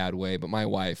tattoo in a bad way, but my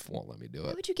wife won't let me do Why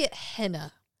it. would you get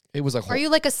henna? It was a whole Are you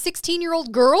like a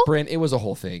 16-year-old girl? Brent, it was a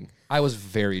whole thing. I was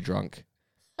very drunk.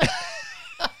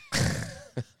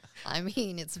 I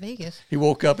mean, it's Vegas. He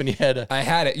woke up and he had a. I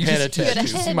had it. You Henna just, you tattoo.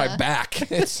 just see my Henna.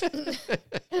 back. It's,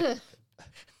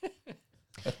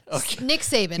 Nick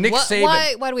Saban. Nick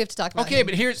Saban. Why do we have to talk about Okay, him?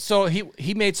 but here's so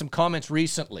he made some comments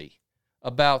recently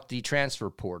about the transfer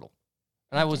portal,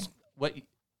 and I was what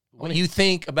you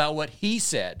think about what he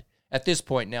said at this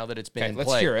point now that it's been okay, in let's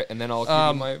play. hear it, and then I'll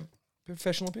give you my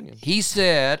professional opinion. He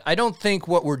said, "I don't think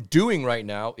what we're doing right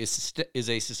now is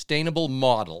a sustainable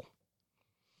model."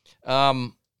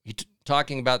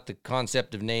 Talking about the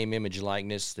concept of name, image,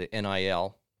 likeness, the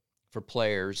NIL for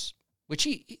players, which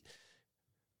he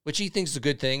thinks is a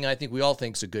good thing. I think we all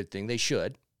think is a good thing. They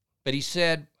should, but he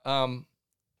said the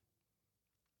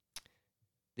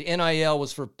NIL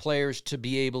was for players to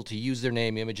be able to use their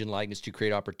name, image, and likeness to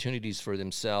create opportunities for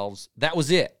themselves. That was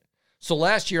it. So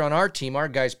last year on our team, our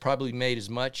guys probably made as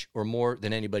much or more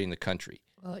than anybody in the country.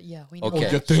 Yeah, we know. Okay,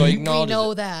 That. so he We acknowledges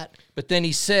know it. that. But then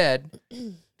he said,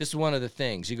 this is one of the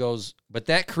things. He goes, but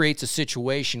that creates a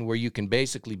situation where you can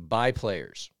basically buy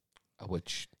players.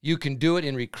 Which You can do it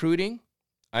in recruiting.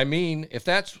 I mean, if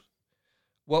that's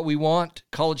what we want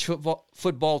college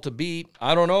football to be,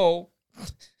 I don't know.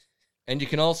 And you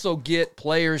can also get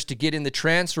players to get in the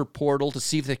transfer portal to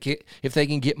see if they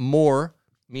can get more,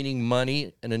 meaning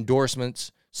money and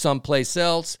endorsements, someplace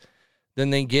else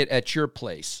than they get at your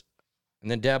place. And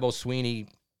then Dabo Sweeney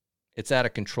it's out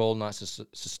of control, not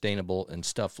sustainable, and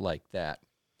stuff like that.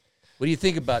 What do you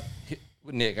think about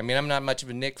Nick? I mean, I'm not much of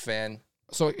a Nick fan.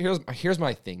 So here's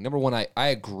my thing. Number one, I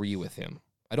agree with him.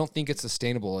 I don't think it's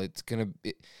sustainable. It's gonna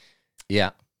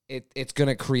it's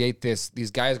gonna create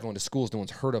these guys going to schools no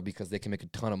one's heard of because they can make a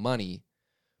ton of money.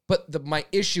 But my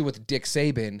issue with Dick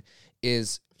Saban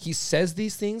is he says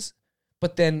these things,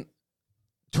 but then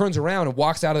turns around and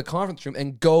walks out of the conference room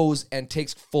and goes and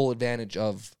takes full advantage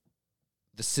of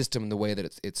the system and the way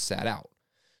that it's sat out.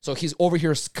 So he's over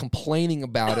here complaining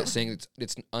about it, saying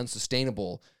it's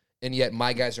unsustainable, and yet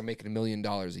my guys are making $1 million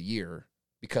a year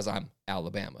because I'm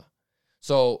Alabama.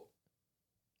 So,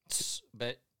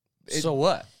 but so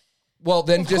what? Well,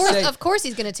 then of course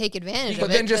he's going to take advantage of it.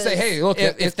 But then just say, hey, look,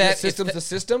 if that system's the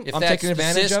system, if I'm that's taking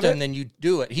advantage the system, of it. then you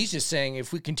do it. He's just saying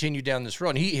if we continue down this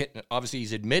road, obviously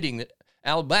he's admitting that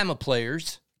Alabama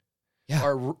players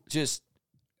are just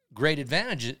great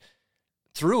advantage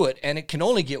through it, and it can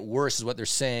only get worse is what they're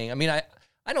saying. I mean,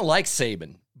 I don't like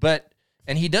Saban,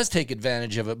 and he does take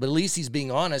advantage of it, but at least he's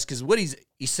being honest, because what he's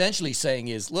essentially saying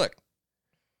is, look,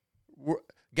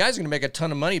 guys are going to make a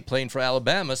ton of money playing for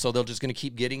Alabama, so they're just going to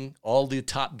keep getting all the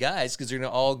top guys because they're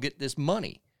going to all get this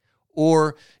money.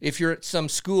 Or if you're at some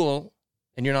school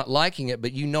and you're not liking it,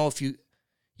 but if you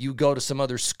go to some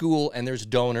other school and there's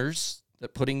donors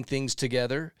that putting things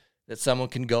together, that someone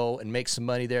can go and make some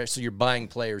money there, so you're buying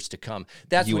players to come.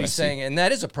 That's what he's saying, and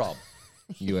that is a problem.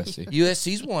 USC.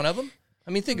 USC's one of them.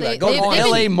 I mean, think about it. Go to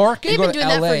LA market. They've been doing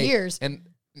that for years. And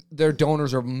their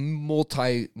donors are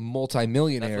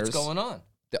multi-millionaires. That's what's going on.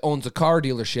 That owns a car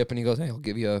dealership, and he goes, hey, I'll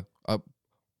give you a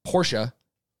Porsche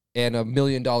and $1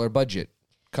 million budget.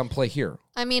 Come play here.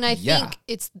 I mean, I think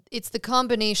it's the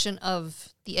combination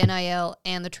of the NIL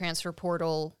and the transfer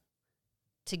portal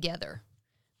together.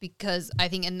 Because I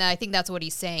think that's what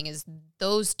he's saying, is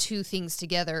those two things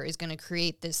together is going to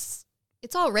create this.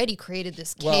 It's already created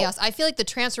this chaos. I feel like the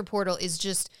transfer portal is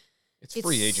just, it's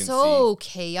free agency. So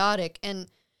chaotic. And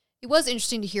it was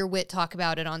interesting to hear Witt talk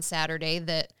about it on Saturday,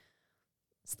 that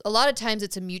a lot of times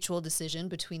it's a mutual decision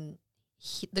between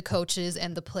the coaches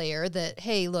and the player that,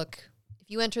 hey, look, if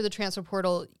you enter the transfer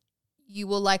portal, you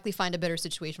will likely find a better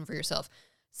situation for yourself.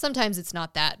 Sometimes it's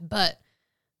not that, but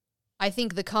I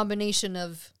think the combination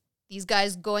of these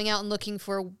guys going out and looking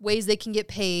for ways they can get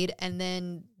paid, and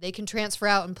then they can transfer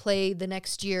out and play the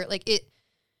next year. I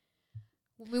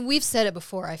mean, we've said it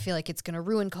before. I feel like it's going to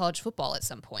ruin college football at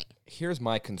some point. Here's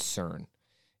my concern,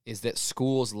 is that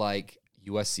schools like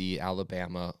USC,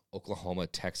 Alabama, Oklahoma,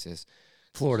 Texas,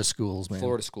 Florida schools,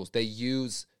 they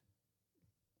use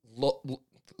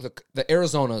the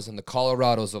Arizonas and the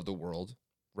Colorados of the world,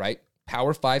 right?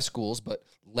 Power 5 schools, but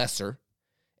lesser.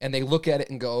 And they look at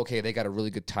it and go, okay, they got a really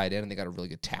good tight end and they got a really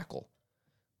good tackle.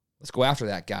 Let's go after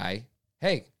that guy.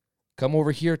 Hey, come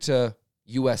over here to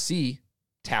USC,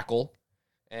 tackle,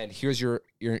 and here's your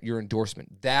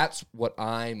endorsement. That's what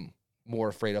I'm more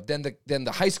afraid of. Than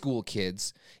the high school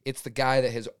kids. It's the guy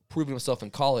that has proven himself in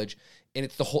college, and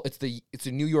it's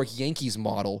the New York Yankees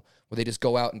model where they just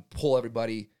go out and pull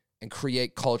everybody and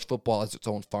create college football as its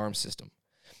own farm system.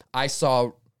 I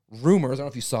saw rumors. I don't know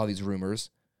if you saw these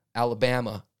rumors.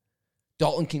 Alabama.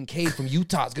 Dalton Kincaid from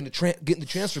Utah is going to get in the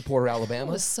transfer portal, Alabama.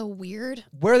 That was so weird.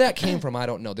 Where that came from, I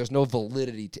don't know. There's no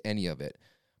validity to any of it.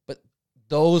 But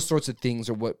those sorts of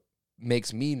things are what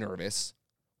makes me nervous.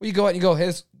 Well, you go out and you go,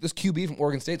 hey, this QB from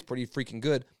Oregon State's pretty freaking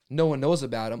good. No one knows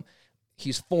about him.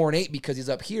 He's 4-8 because he's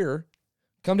up here.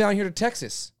 Come down here to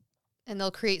Texas. And they'll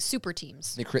create super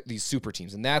teams. They create these super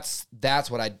teams. And that's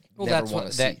what I never want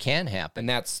to see. That can happen. And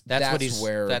that's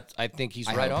where I think he's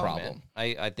I right have a on, problem.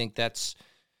 man. I think that's...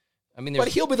 I mean, but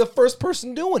he'll be the first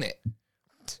person doing it.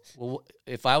 Well,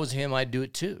 if I was him, I'd do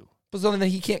it too. But then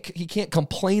he can't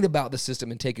complain about the system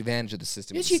and take advantage of the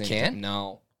system. Yes, you can.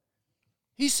 No,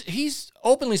 he's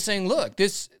openly saying, "Look,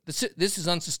 this is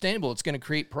unsustainable. It's going to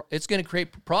create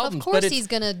problems." Of course, he's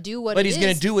going to do what. But he's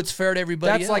going to do what's fair to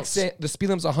everybody. That's else. like saying the speed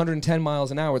limit's 110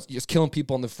 miles an hour. It's just killing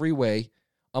people on the freeway.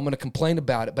 I'm going to complain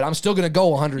about it, but I'm still going to go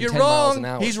 110 miles an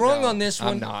hour. He's wrong on this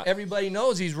one. I'm not. Everybody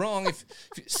knows he's wrong. If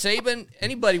Saban,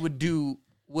 anybody would do.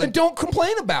 Then don't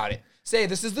complain about it. Say,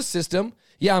 this is the system.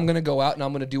 Yeah, I'm going to go out and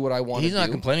I'm going to do what I want to do. He's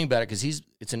not complaining about it because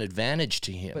it's an advantage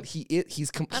to him. But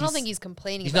I don't think he's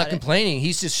complaining. He's not complaining.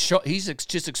 He's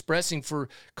just expressing for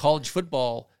college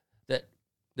football that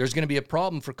there's going to be a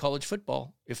problem for college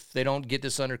football if they don't get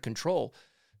this under control.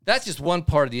 That's just one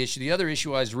part of the issue. The other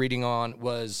issue I was reading on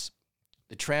was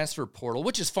the transfer portal,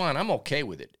 which is fine. I'm okay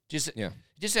with it. It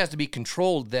just has to be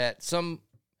controlled that the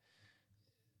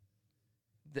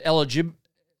eligibility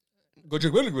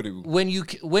when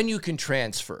you can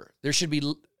transfer, there should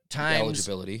be times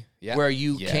eligibility. Yeah. where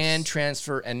you Yes. can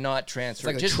transfer and not transfer.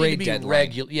 like a just trade need to be deadline.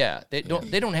 regular. Yeah, they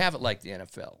don't have it like the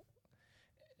NFL.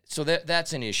 So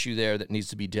that's an issue there that needs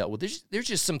to be dealt with. There's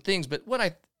just some things, but what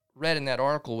I read in that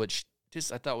article, which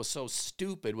just I thought was so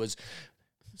stupid, was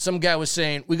some guy was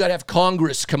saying we got to have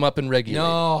Congress come up and regulate.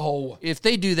 No. If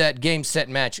they do that game, set,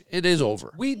 match, it is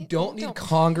over. We don't need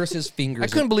Congress's fingers. I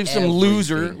couldn't in believe some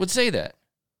loser everything. would say that.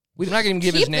 We're not going to even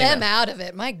give his Keep name them out. out of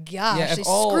it. My gosh, Yeah, if they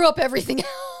all- screw up everything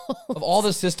else. Of all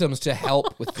the systems to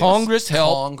help with this, Congress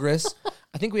help. Congress.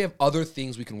 I think we have other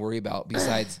things we can worry about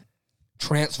besides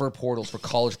transfer portals for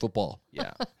college football.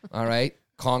 Yeah. All right,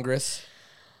 Congress.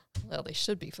 Well, they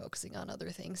should be focusing on other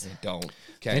things. They don't.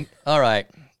 Okay. And, all right.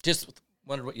 Just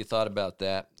wondered what you thought about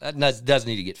that. That does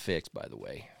need to get fixed, by the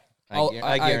way. I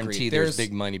I guarantee agree. there's There's-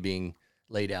 big money being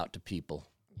laid out to people.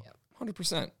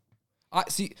 100%. I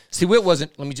see. See, Witt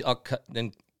wasn't. Let me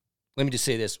just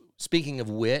say this. Speaking of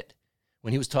Witt,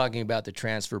 when he was talking about the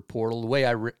transfer portal, the way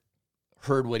I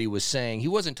heard what he was saying, he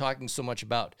wasn't talking so much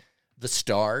about the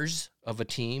stars of a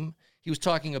team. He was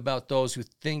talking about those who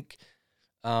think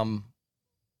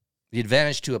the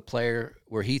advantage to a player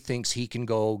where he thinks he can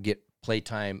go get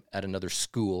playtime at another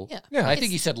school. Yeah. Yeah. I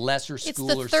think he said lesser It's school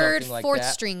the or third, something like fourth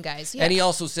that. string guys. Yeah. And he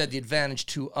also said the advantage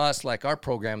to us, like our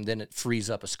program, then it frees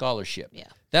up a scholarship. Yeah.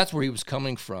 That's where he was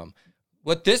coming from.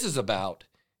 What this is about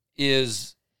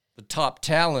is the top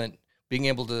talent being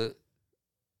able to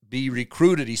be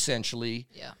recruited essentially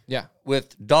yeah. Yeah.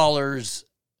 with dollars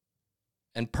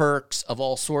and perks of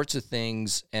all sorts of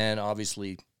things. And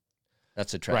obviously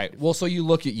that's attractive. Right. Well, so you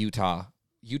look at Utah.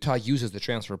 Utah uses the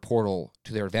transfer portal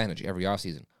to their advantage every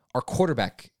offseason. Our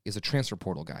quarterback is a transfer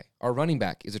portal guy. Our running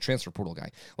back is a transfer portal guy.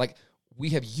 Like, we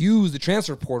have used the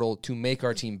transfer portal to make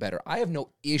our team better. I have no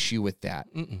issue with that.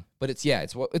 But it's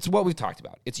what we've talked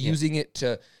about. It's using it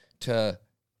to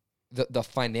the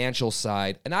financial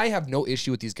side. And I have no issue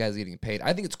with these guys getting paid.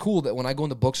 I think it's cool that when I go in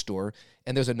the bookstore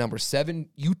and there's a number 7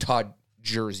 Utah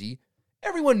jersey,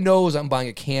 everyone knows I'm buying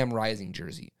a Cam Rising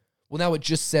jersey. Well, now it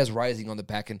just says Rising on the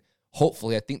back, and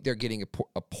hopefully I think they're getting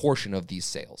a portion of these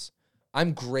sales.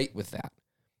 I'm great with that.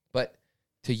 But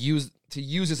to use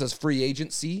this as free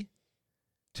agency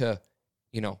to,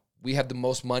 we have the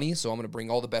most money, so I'm going to bring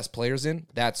all the best players in.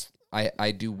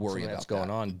 I do worry about That's going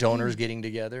that. on. Donors getting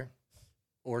together,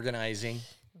 organizing,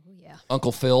 Oh, yeah.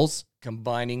 Uncle Phil's.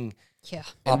 combining Yeah.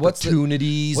 And what's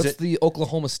opportunities. the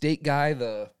Oklahoma State guy?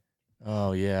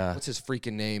 Oh, yeah. What's his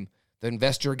freaking name? The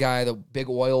investor guy, the big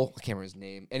oil. I can't remember his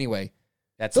name. Anyway,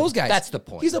 That's those guys. That's the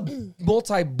point. He's a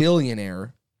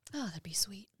multi-billionaire. Oh, that'd be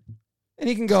sweet. And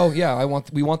he can go, yeah,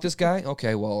 we want this guy.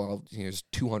 Okay, well, here's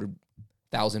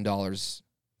 $200,000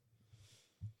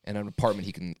 and an apartment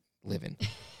he can live in.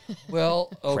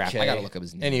 Well, okay. Crap, I gotta look up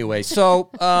his name. Anyway, so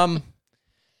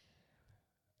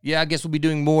yeah, I guess we'll be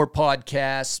doing more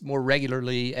podcasts more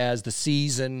regularly as the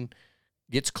season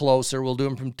gets closer. We'll do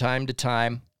them from time to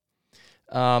time.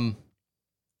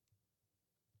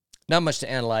 Not much to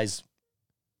analyze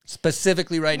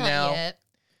specifically right Not now. yet.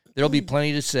 There'll be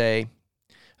plenty to say.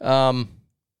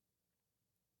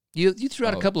 You threw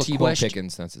out a couple of T-Bone questions.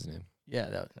 Pickens, that's his name.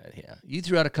 Yeah, yeah. You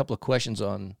threw out a couple of questions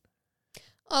on.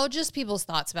 Oh, just people's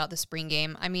thoughts about the spring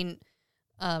game. I mean,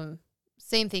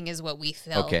 same thing as what we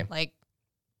felt. Okay. Like,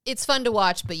 it's fun to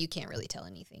watch, but you can't really tell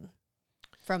anything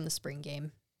from the spring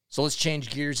game. So let's change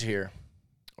gears here.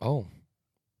 Oh.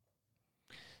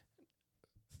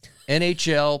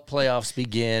 NHL playoffs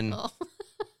begin Oh.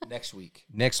 Next week.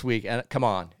 next week. And come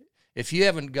on, if you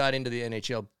haven't got into the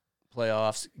NHL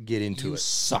playoffs, get into You it.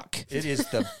 suck. It is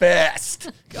the best.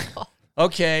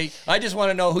 Okay, I just want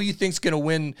to know who you think's going to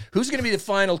win. Who's going to be the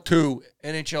final 2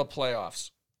 NHL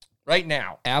playoffs right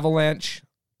now? Avalanche,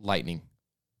 Lightning.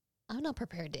 I'm not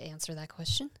prepared to answer that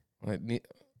question. Neither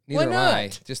Why am I.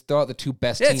 not? Just throw out the 2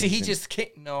 best Yeah, teams. see, he and- just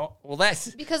can't. No, well,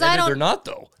 that's Because maybe I don't- They're not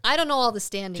though. I don't know all the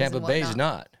standings. Tampa and Bay's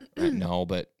whatnot. not. No,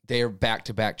 but they are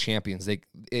back-to-back champions.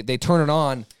 They turn it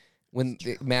on when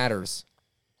it matters.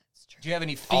 Do you have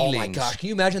any Oh feelings? my gosh, can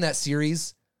you imagine that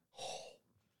series?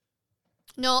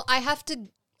 No, I have to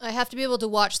be able to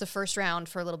watch the first round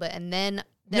for a little bit, and then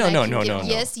No, I no, can no, get- no, no.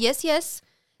 Yes.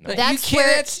 No, That's you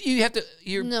where can't. You have to.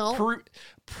 You're No.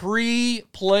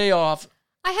 pre-playoff.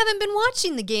 I haven't been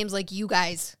watching the games like you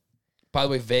guys. By the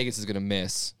way, Vegas is going to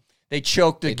miss. They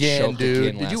choked They again, choked dude.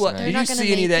 again Did you last night. They're did you not gonna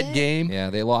see any of make that it? game? Yeah,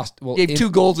 they lost. Well, Gave 2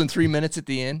 goals in 3 minutes at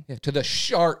the end. Yeah, to the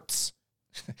Sharks.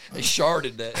 They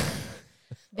sharded that.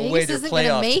 Vegas Away their isn't going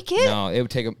to playoff. make it. No, it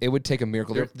would take a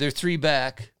miracle. They're 3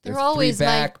 back. They're They're always 3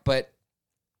 back, but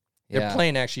They're yeah.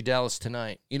 playing actually Dallas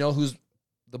tonight. You know who's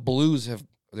the Blues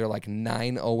they're like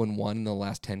 9-0-1 in the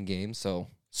last 10 games. So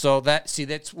So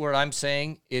that's where I'm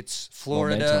saying it's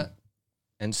Florida Momentum.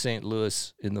 and St.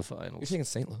 Louis in the You're finals. thinking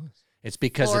St. Louis? It's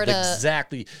because Florida. of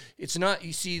exactly. It's not.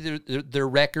 You see their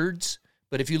records,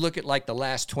 but if you look at like the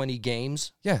last 20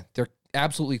 games, Yeah, they're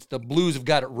absolutely. the Blues have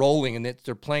got it rolling, and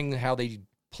they're playing how they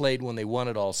played when they won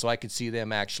it all. So I could see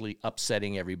them actually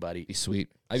upsetting everybody. Be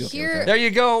sweet. I'd be okay with Here- that. There you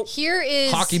go. Here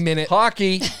is Hockey minute.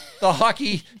 Hockey, the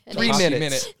hockey, 3 Hockey minutes.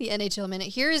 minute. the NHL minute.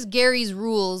 Here is Gary's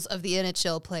rules of the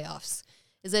NHL playoffs.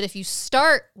 Is that if you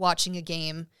start watching a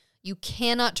game, you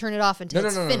cannot turn it off until No.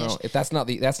 it's finished. If that's not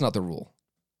the rule.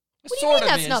 What do you mean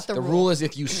that's not the The rule? rule is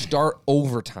if you start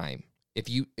overtime. If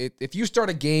you start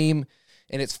a game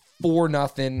and it's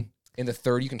 4-0 in the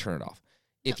third, you can turn it off.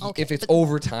 Okay, If it's but-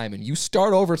 overtime and you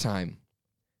start overtime,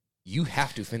 you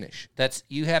have to finish.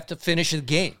 You have to finish the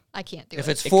game. I can't do If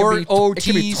it. it's It 4 could be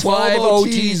OTs, 12 5 OTs.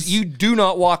 OTs, you do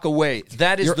not walk away.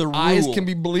 That is Your the rule. eyes can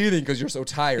be bleeding because you're so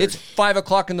tired. It's 5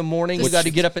 o'clock in the morning. You got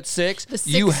to get up at 6. The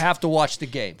You six- have to watch the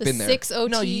game. the been there. 6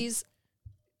 OTs.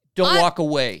 No, Don't walk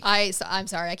away. I'm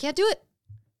sorry, I can't do it.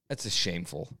 That's a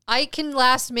shameful. I can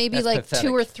last maybe That's like pathetic.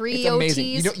 2 or 3 It's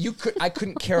amazing. OTs. I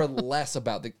couldn't care less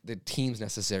about the teams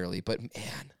necessarily, but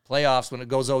man, Playoffs, when it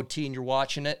goes OT and you're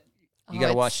watching it, you got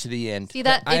to it's- watch to the end. See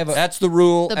that? That's the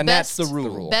rule, the and best- that's the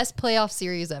rule. Best playoff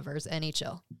series ever is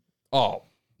NHL. oh,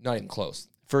 not even close.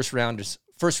 First round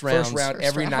First round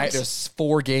every rounds. night. There's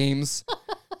 4 games.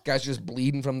 Guys just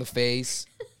bleeding from the face.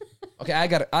 Okay, I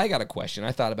got a question.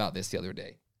 I thought about this the other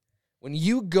day. When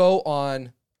you go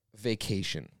on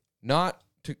vacation, not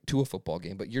to a football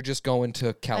game, but you're just going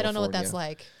to California. I don't know what that's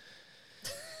like.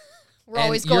 We're And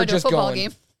always you're going to a just football going-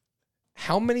 game.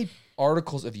 How many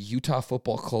articles of Utah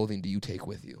football clothing do you take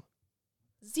with you?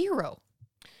 0.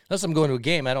 Unless I'm going to a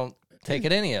game, I don't take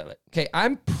it any of it. Okay,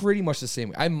 I'm pretty much the same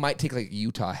way. I might take like a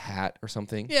Utah hat or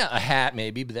something. Yeah, a hat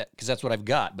maybe, but because that's what I've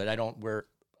got. But I don't wear.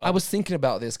 I was thinking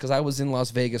about this because I was in Las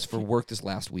Vegas for work this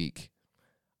last week.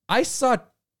 I saw,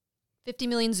 50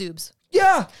 million zoobs.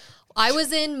 yeah, I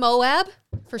was in Moab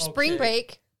for spring Okay.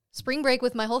 break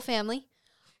with my whole family.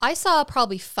 I saw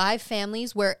probably 5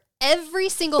 families where every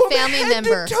single From family head to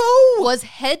member toe. was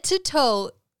head to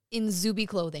toe in Zuby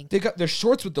clothing. they got their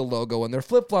shorts with the logo and their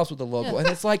flip flops with the logo, and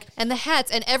it's like And the hats,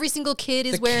 and every single kid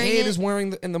is the wearing kid it. is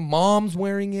wearing and the mom's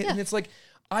wearing it, Yeah. and it's like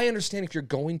I understand if you're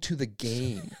going to the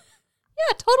game.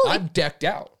 Yeah, totally. I'm decked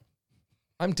out.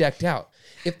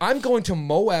 If I'm going to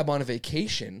Moab on a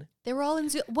vacation, They were all in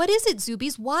What is it,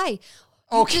 Zubies? Why?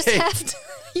 You just Okay. have to,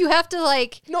 you have to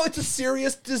like, no, it's a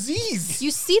serious disease you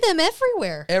see them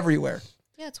everywhere. everywhere.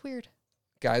 Yeah, it's weird.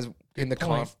 Guys in the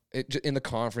point. in the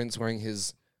conference wearing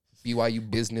his BYU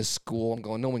business school. I'm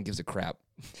going, no one gives a crap,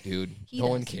 dude. He No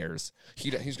one does. cares.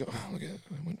 He's going, oh, look at it.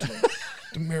 I went to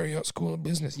the Marriott School of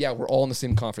Business. Yeah, we're all in the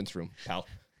same conference room, pal.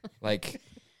 Like,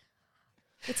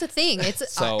 It's a thing.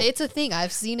 So- It's a thing.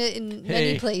 I've seen it in Hey.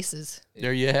 many places.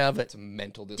 There you have it. it's a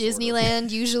mental disorder.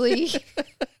 Disneyland usually.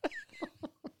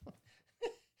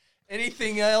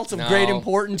 Anything else of No. great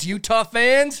importance, Utah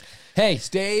fans? Hey,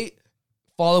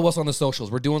 follow us on the socials.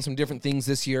 We're doing some different things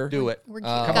this year. Do it. We're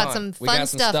Come got on. some We fun got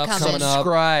some stuff stuff coming. coming up.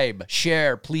 Subscribe,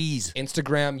 share, please.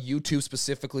 Instagram, YouTube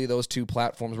specifically, those 2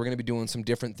 platforms. We're going to be doing some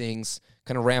different things,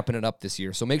 kind of ramping it up this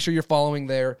year. So make sure you're following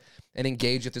there and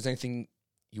engage if there's anything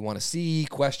you want to see,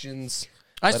 questions.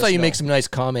 I Let saw us you know. make some nice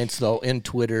comments though in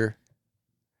Twitter.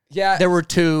 Yeah. There were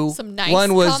 2. Some nice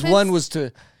one was comments?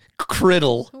 to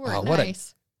Criddle. Who are Oh, what a-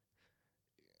 nice.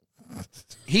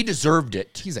 He deserved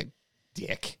it. He's a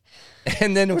dick.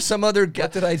 And then there was some other guy.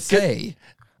 What did I say?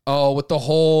 Oh, with the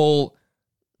whole.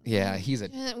 Yeah, he's a.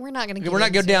 We're not going to. We're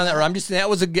not going down that road. I'm just saying that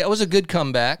was a good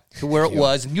comeback to where it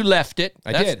was, and you left it.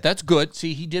 I That's- did. That's good.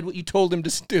 See, he did what you told him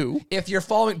to do. If you're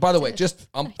following, by the way, just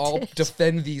I'll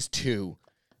defend these 2.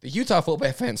 The Utah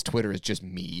football fans' Twitter is just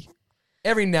me.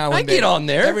 Every now and I then, get on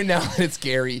there. Every now and then it's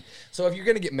Gary. So if you're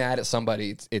gonna get mad at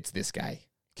somebody, it's this guy.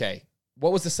 Okay.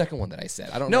 What was the second one that I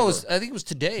said? I don't know. No, I think it was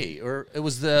today, or it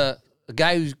was the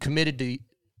guy who committed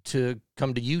to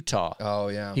come to Utah. Oh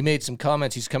yeah. He made some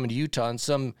comments. He's coming to Utah, and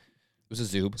some It was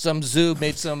a Zoob. Zoob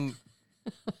made some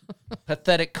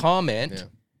pathetic comment, Yeah.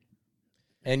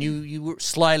 and you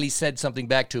slyly said something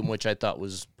back to him, which I thought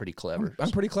was pretty clever.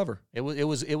 I'm pretty clever. It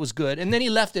was good, and then he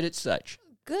left it at such.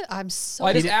 Good. I'm so. Well,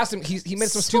 I just asked him. He made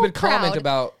some So stupid comment proud.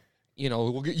 about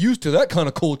we'll get used to that kind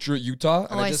of culture at Utah.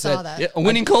 And Oh, I just saw said, that. Yeah, a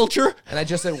winning culture. And I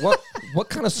just said, what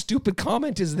kind of stupid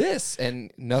comment is this?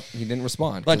 And nothing. He didn't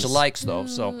respond. Bunch of 'cause likes though.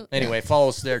 So anyway, follow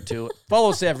us there too. Follow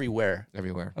us everywhere.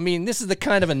 everywhere. I mean, this is the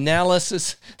kind of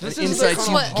analysis, This the is insights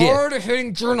the you kind of get.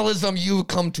 hard-hitting journalism you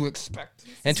come to expect.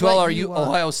 And to what all our you want.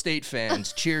 Ohio State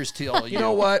fans, cheers to all you. You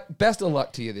know what? Best of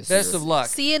luck to you this year. Best of luck.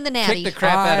 See you in the natty. Kick the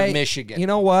crap out I- of Michigan. You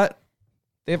know what?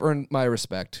 They've earned my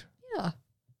respect. Yeah,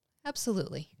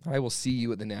 absolutely. I will see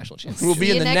you at the national championship. We'll be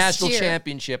See in you the next national year.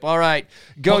 championship. All right.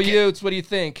 Go Okay. Utes. What do you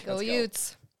think? Go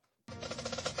Utes.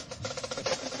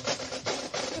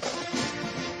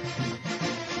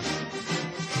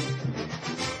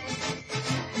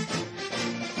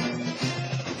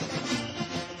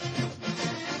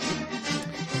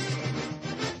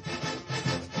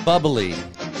 Bubbly.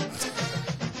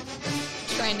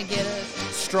 Trying to get a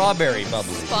Strawberry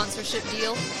bubbly. sponsorship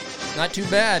deal. Not too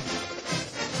bad. This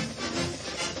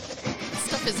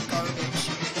stuff is garbage.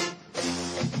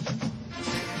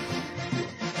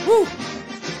 Woo!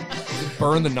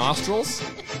 Burn the nostrils?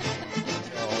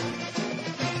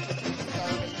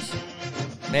 Garbage.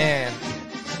 Man.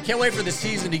 Can't wait for the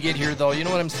season to get here, though. You know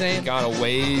what I'm saying? Got a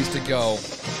ways to go.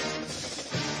 It's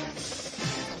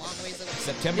a long ways away.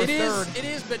 September It 3rd.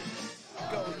 is, but